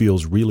what it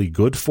feels really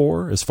good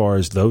for as far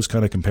as those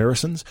kind of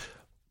comparisons,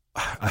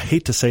 I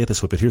hate to say it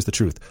this way, but here's the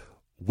truth.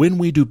 When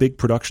we do big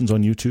productions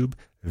on YouTube,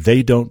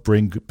 they don't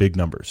bring big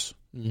numbers.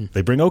 Mm-hmm.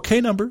 They bring okay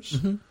numbers.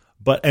 Mm-hmm.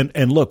 But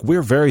and look,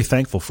 we're very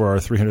thankful for our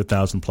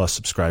 300,000 plus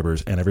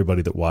subscribers and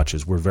everybody that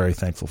watches. We're very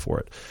thankful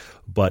for it.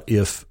 But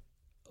if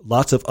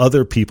lots of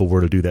other people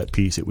were to do that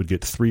piece, it would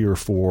get 3 or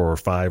 4 or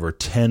 5 or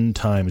 10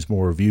 times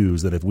more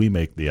views than if we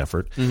make the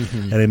effort.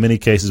 Mm-hmm. And in many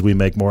cases, we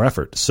make more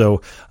effort.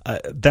 So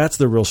that's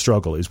the real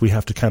struggle, is we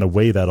have to kind of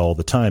weigh that all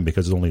the time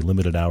because there's only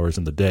limited hours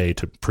in the day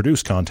to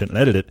produce content and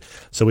edit it.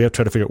 So we have to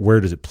try to figure out where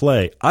does it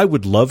play. I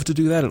would love to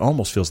do that. It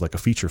almost feels like a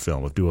feature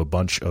film of do a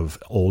bunch of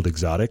old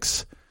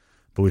exotics.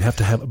 But we'd have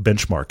to have a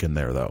benchmark in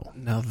there, though.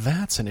 Now,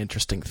 that's an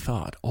interesting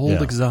thought.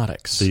 Old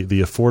exotics. The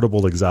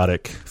affordable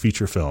exotic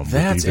feature film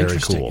that's would be very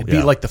interesting. cool. It'd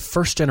be like the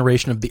first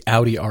generation of the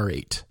Audi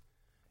R8.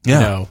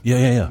 Yeah.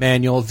 Yeah.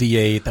 Manual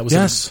V8. That was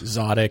an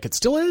exotic. It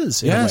still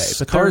is, in a way.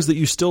 But cars that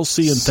you still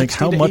see and think,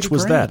 how much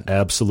was that?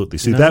 Absolutely.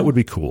 See, that would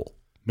be cool.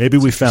 Maybe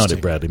we found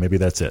it, Bradley. Maybe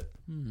that's it.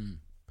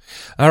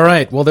 All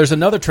right. Well, there's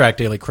another Track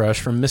Daily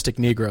crush from Mystic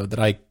Negro that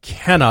I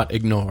cannot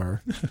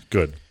ignore.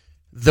 Good.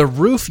 The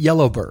Roof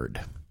Yellowbird.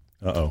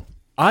 Uh-oh.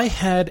 I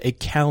had a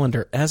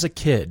calendar as a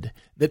kid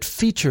that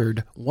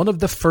featured one of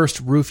the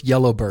first Roof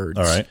Yellowbirds.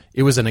 All right.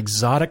 It was an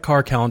exotic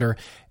car calendar,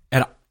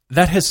 and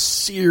that has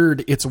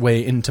seared its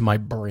way into my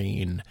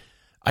brain.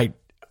 I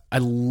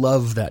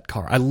love that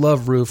car. I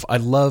love Roof.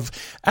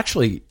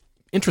 Actually,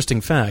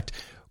 interesting fact,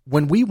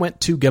 when we went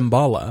to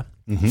Gembala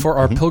for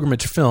our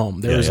pilgrimage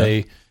film, there was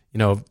a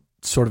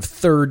sort of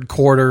third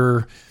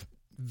quarter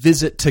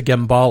visit to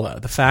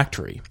Gembala, the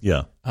factory,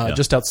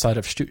 just outside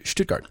of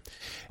Stuttgart.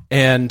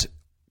 And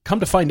come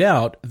to find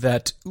out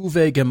that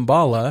Uwe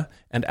Gembala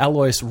and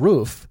Alois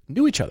Roof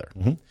knew each other.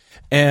 Mm-hmm.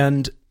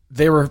 And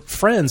they were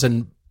friends,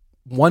 and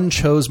one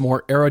chose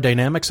more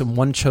aerodynamics and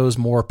one chose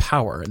more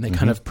power, and they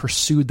kind of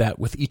pursued that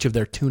with each of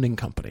their tuning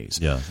companies.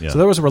 Yeah. So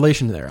there was a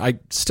relation there. I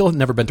still have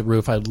never been to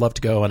Roof. I'd love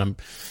to go, and I'm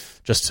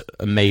just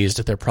amazed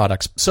at their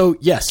products. So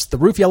yes, the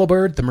Roof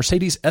Yellowbird, the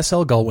Mercedes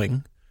SL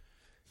Gullwing,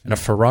 and a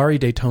Ferrari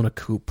Daytona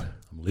Coupe.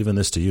 I'm leaving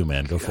this to you,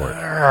 man. Go for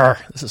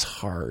it. This is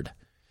hard.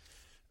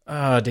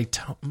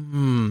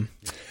 Daytona.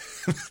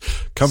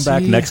 Come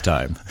back next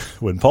time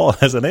when Paul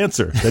has an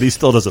answer that he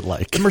still doesn't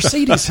like. The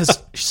Mercedes has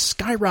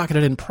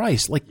skyrocketed in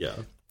price.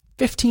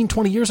 15,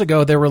 20 years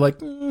ago, they were like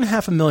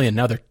 $500,000.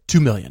 Now they're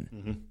 $2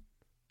 million.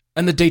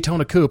 And the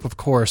Daytona Coupe, of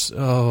course.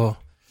 Oh,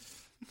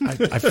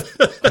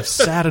 I've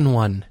sat in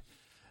one.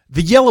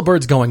 The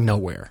Yellowbird's going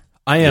nowhere.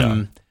 I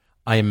am.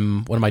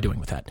 What am I doing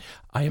with that?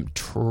 I am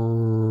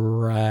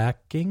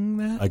tracking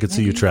that. I could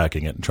see you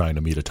tracking it and trying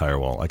to meet a tire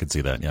wall. I could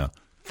see that. Yeah.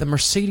 The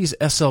Mercedes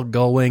SL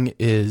Gullwing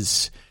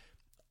is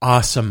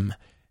awesome,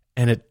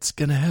 and it's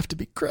going to have to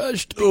be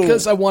crushed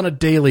because I want a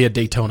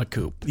Daytona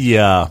Coupe.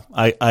 Yeah,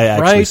 I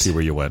actually see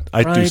where you went.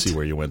 I do see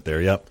where you went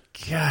there, yep.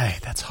 Guy,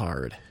 that's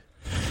hard.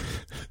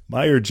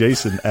 Meyer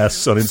Jason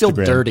asks on Instagram. Feel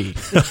dirty.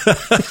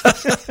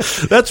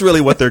 That's really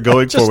what they're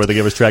going for when they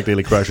give us Track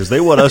Daily Crushers. They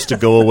want us to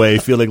go away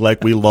feeling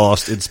like we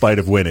lost in spite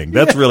of winning.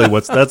 That's really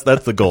that's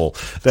the goal.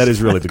 That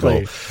is really the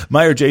goal.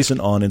 Meyer Jason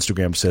on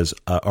Instagram says,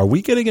 are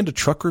we getting into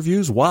truck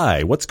reviews?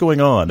 Why? What's going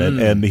on?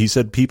 And he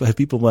said, have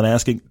people been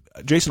asking?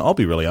 Jason, I'll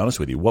be really honest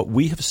with you. What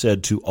we have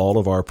said to all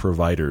of our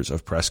providers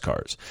of press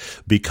cars,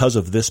 because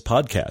of this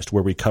podcast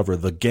where we cover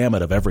the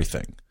gamut of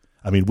everything.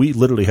 I mean, we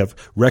literally have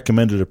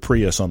recommended a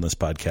Prius on this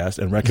podcast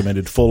and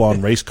recommended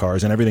full-on race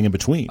cars and everything in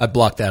between. I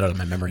blocked that out of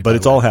my memory. But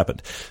it's all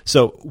happened.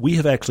 So we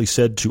have actually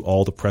said to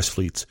all the press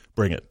fleets,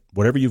 bring it.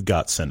 Whatever you've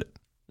got, send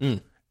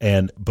it.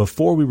 And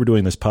before we were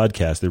doing this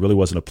podcast, there really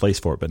wasn't a place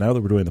for it. But now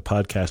that we're doing the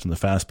podcast and the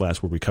Fast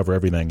Blast where we cover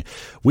everything,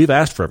 we've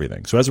asked for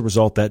everything. So as a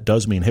result, that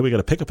does mean, hey, we got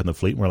a pickup in the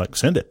fleet. And we're like,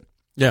 send it.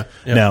 Yeah.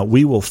 Now,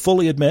 we will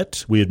fully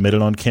admit, we admit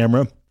it on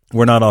camera,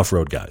 we're not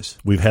off-road guys.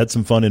 We've had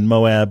some fun in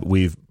Moab.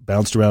 We've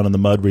bounced around in the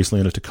mud recently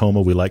in a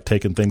Tacoma. We like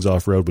taking things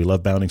off-road. We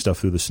love bounding stuff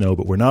through the snow,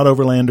 but we're not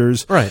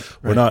overlanders. Right.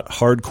 We're not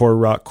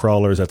hardcore rock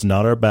crawlers. That's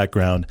not our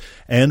background.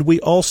 And we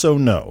also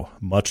know,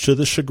 much to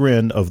the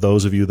chagrin of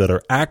those of you that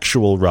are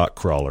actual rock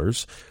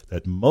crawlers,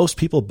 that most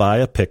people buy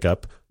a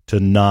pickup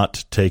to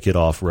not take it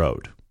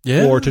off-road.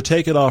 Yeah. Or to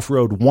take it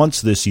off-road once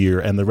this year,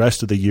 and the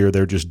rest of the year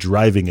they're just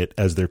driving it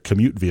as their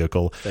commute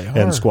vehicle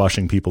and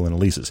squashing people in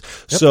leases.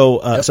 Yep.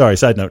 So, sorry,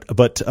 side note.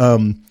 But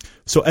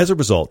so as a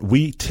result,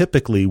 we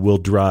typically will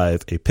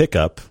drive a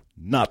pickup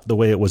not the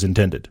way it was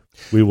intended.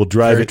 We will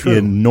drive it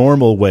in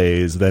normal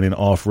ways than in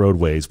off-road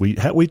ways. We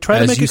try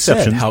to make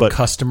exceptions. How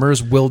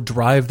customers will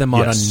drive them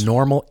on a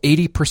normal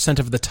 80%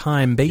 of the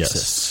time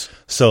basis. Yes.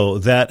 So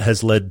that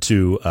has led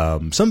to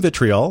some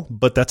vitriol,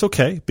 but that's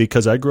okay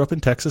because I grew up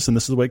in Texas and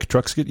this is the way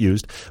trucks get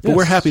used. But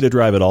we're happy to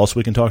drive it all so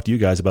we can talk to you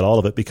guys about all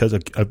of it because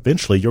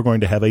eventually you're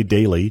going to have a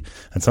daily,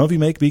 and some of you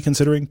may be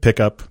considering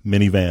pickup,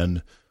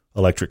 minivan,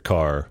 electric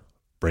car.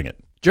 Bring it.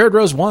 Jared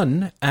Rose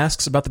 1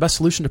 asks about the best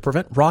solution to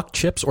prevent rock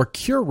chips or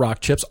cure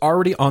rock chips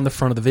already on the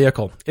front of the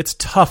vehicle. It's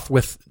tough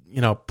with,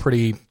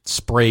 pretty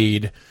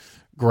sprayed,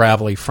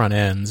 gravelly front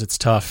ends. It's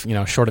tough,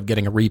 short of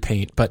getting a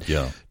repaint. But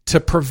to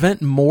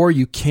prevent more,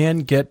 you can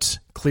get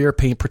clear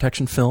paint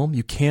protection film.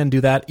 You can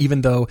do that,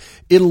 even though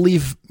it'll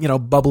leave,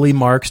 bubbly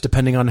marks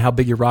depending on how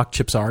big your rock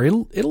chips are.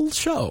 It'll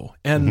show.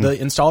 And the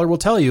installer will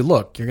tell you,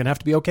 look, you're going to have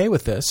to be okay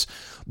with this.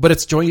 But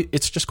it's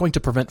just going to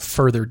prevent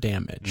further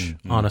damage,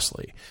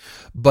 honestly.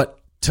 But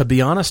to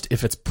be honest,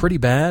 if it's pretty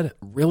bad,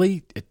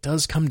 really, it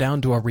does come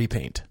down to a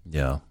repaint.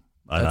 Yeah,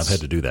 I've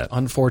had to do that.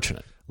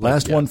 Unfortunate.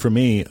 Last one for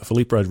me,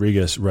 Felipe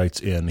Rodriguez writes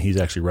in. He's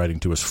actually writing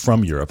to us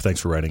from Europe. Thanks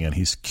for writing in.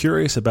 He's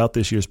curious about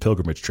this year's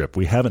pilgrimage trip.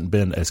 We haven't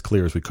been as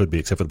clear as we could be,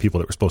 except for the people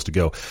that were supposed to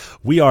go.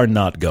 We are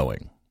not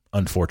going,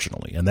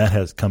 unfortunately, and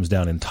that comes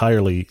down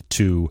entirely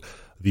to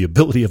the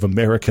ability of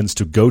Americans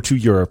to go to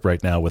Europe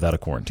right now without a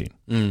quarantine.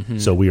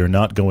 So we are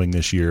not going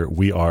this year.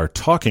 We are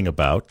talking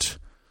about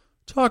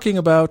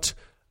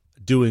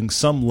doing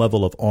some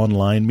level of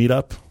online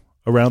meetup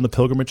around the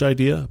pilgrimage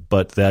idea,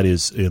 but that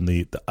is in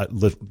the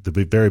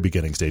very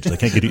beginning stages. I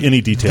can't give you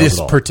any details at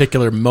all. This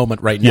particular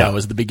moment right now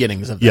is the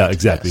beginnings of that. Yeah,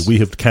 exactly. Yes. We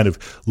have kind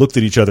of looked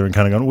at each other and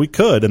kind of gone, we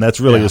could, and that's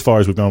really as far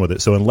as we've gone with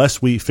it. So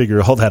unless we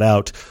figure all that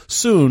out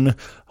soon,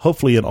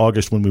 hopefully in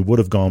August when we would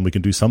have gone, we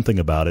can do something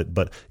about it.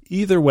 But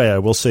either way, I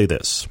will say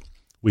this.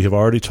 We have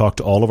already talked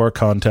to all of our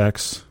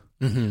contacts.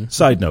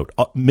 Side note,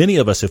 many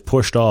of us have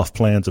pushed off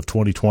plans of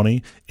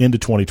 2020 into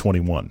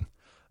 2021.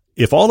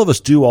 If all of us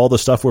do all the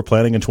stuff we're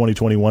planning in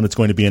 2021, it's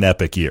going to be an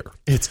epic year.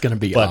 It's going to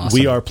be awesome. But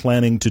we are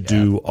planning to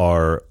do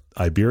our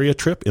Iberia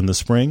trip in the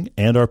spring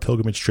and our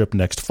pilgrimage trip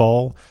next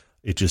fall.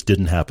 It just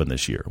didn't happen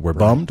this year. We're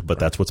bummed, but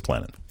that's what's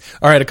planning.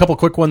 All right, a couple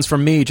quick ones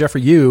from me.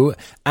 Jeffrey Yu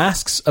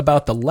asks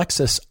about the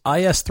Lexus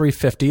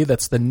IS350.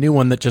 That's the new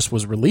one that just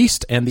was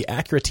released, and the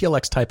Acura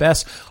TLX Type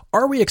S.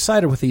 Are we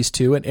excited with these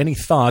two, and any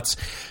thoughts?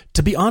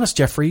 To be honest,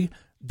 Jeffrey,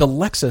 the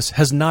Lexus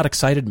has not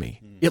excited me.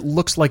 It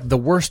looks like the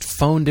worst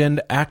phoned-in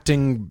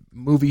acting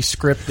movie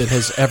script that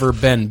has ever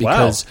been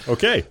because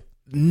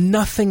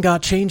nothing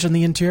got changed on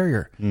the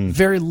interior.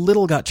 Very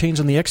little got changed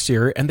on the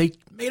exterior, and they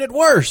made it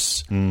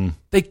worse.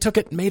 They took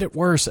it, made it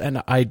worse,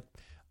 and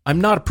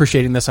I'm not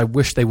appreciating this. I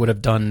wish they would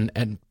have done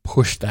and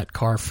pushed that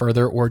car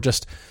further, or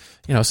just,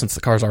 since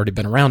the car's already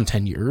been around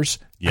 10 years,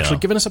 actually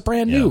given us a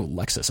brand new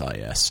Lexus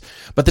IS.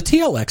 But the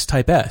TLX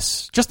Type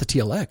S, just the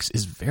TLX,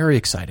 is very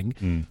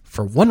exciting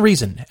for one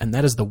reason, and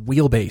that is the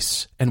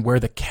wheelbase and where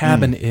the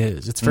cabin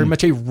is. It's very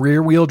much a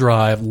rear-wheel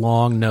drive,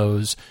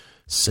 long-nose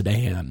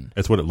sedan.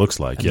 That's what it looks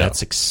like, and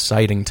that's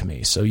exciting to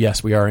me. So,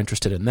 yes, we are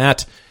interested in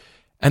that.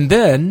 And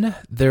then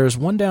there's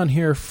one down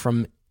here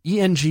from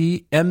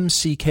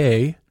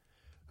ENGMCK,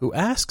 who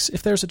asks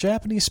if there's a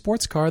Japanese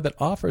sports car that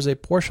offers a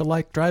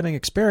Porsche-like driving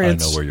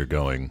experience. I know where you're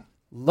going.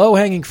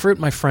 Low-hanging fruit,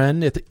 my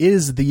friend. It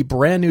is the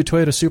brand new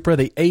Toyota Supra,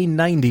 the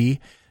A90,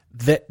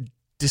 that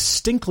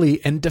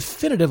distinctly and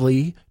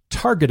definitively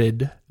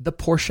targeted the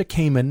Porsche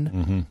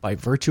Cayman by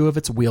virtue of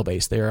its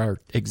wheelbase. They are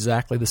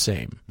exactly the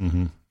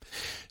same.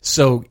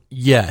 So,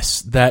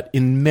 yes, that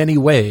in many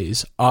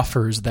ways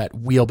offers that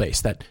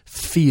wheelbase, that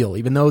feel,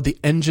 even though the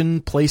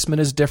engine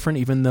placement is different,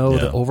 even though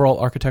the overall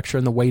architecture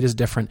and the weight is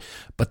different,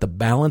 but the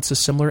balance is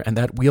similar, and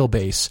that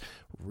wheelbase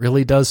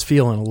really does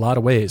feel in a lot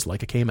of ways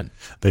like a Cayman.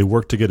 They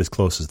work to get as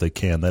close as they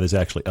can. That is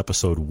actually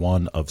episode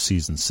 1 of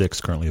season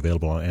 6, currently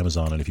available on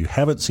Amazon. And if you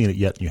haven't seen it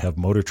yet and you have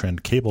Motor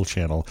Trend cable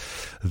channel,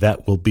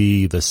 that will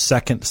be the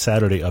second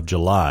Saturday of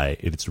July.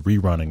 It's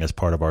rerunning as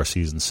part of our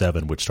season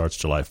 7, which starts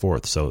July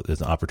 4th. So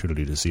there's an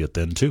opportunity to see it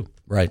then too.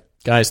 Right.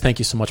 Guys, thank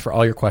you so much for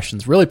all your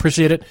questions. Really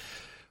appreciate it.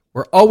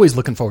 We're always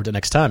looking forward to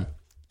next time.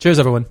 Cheers,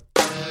 everyone.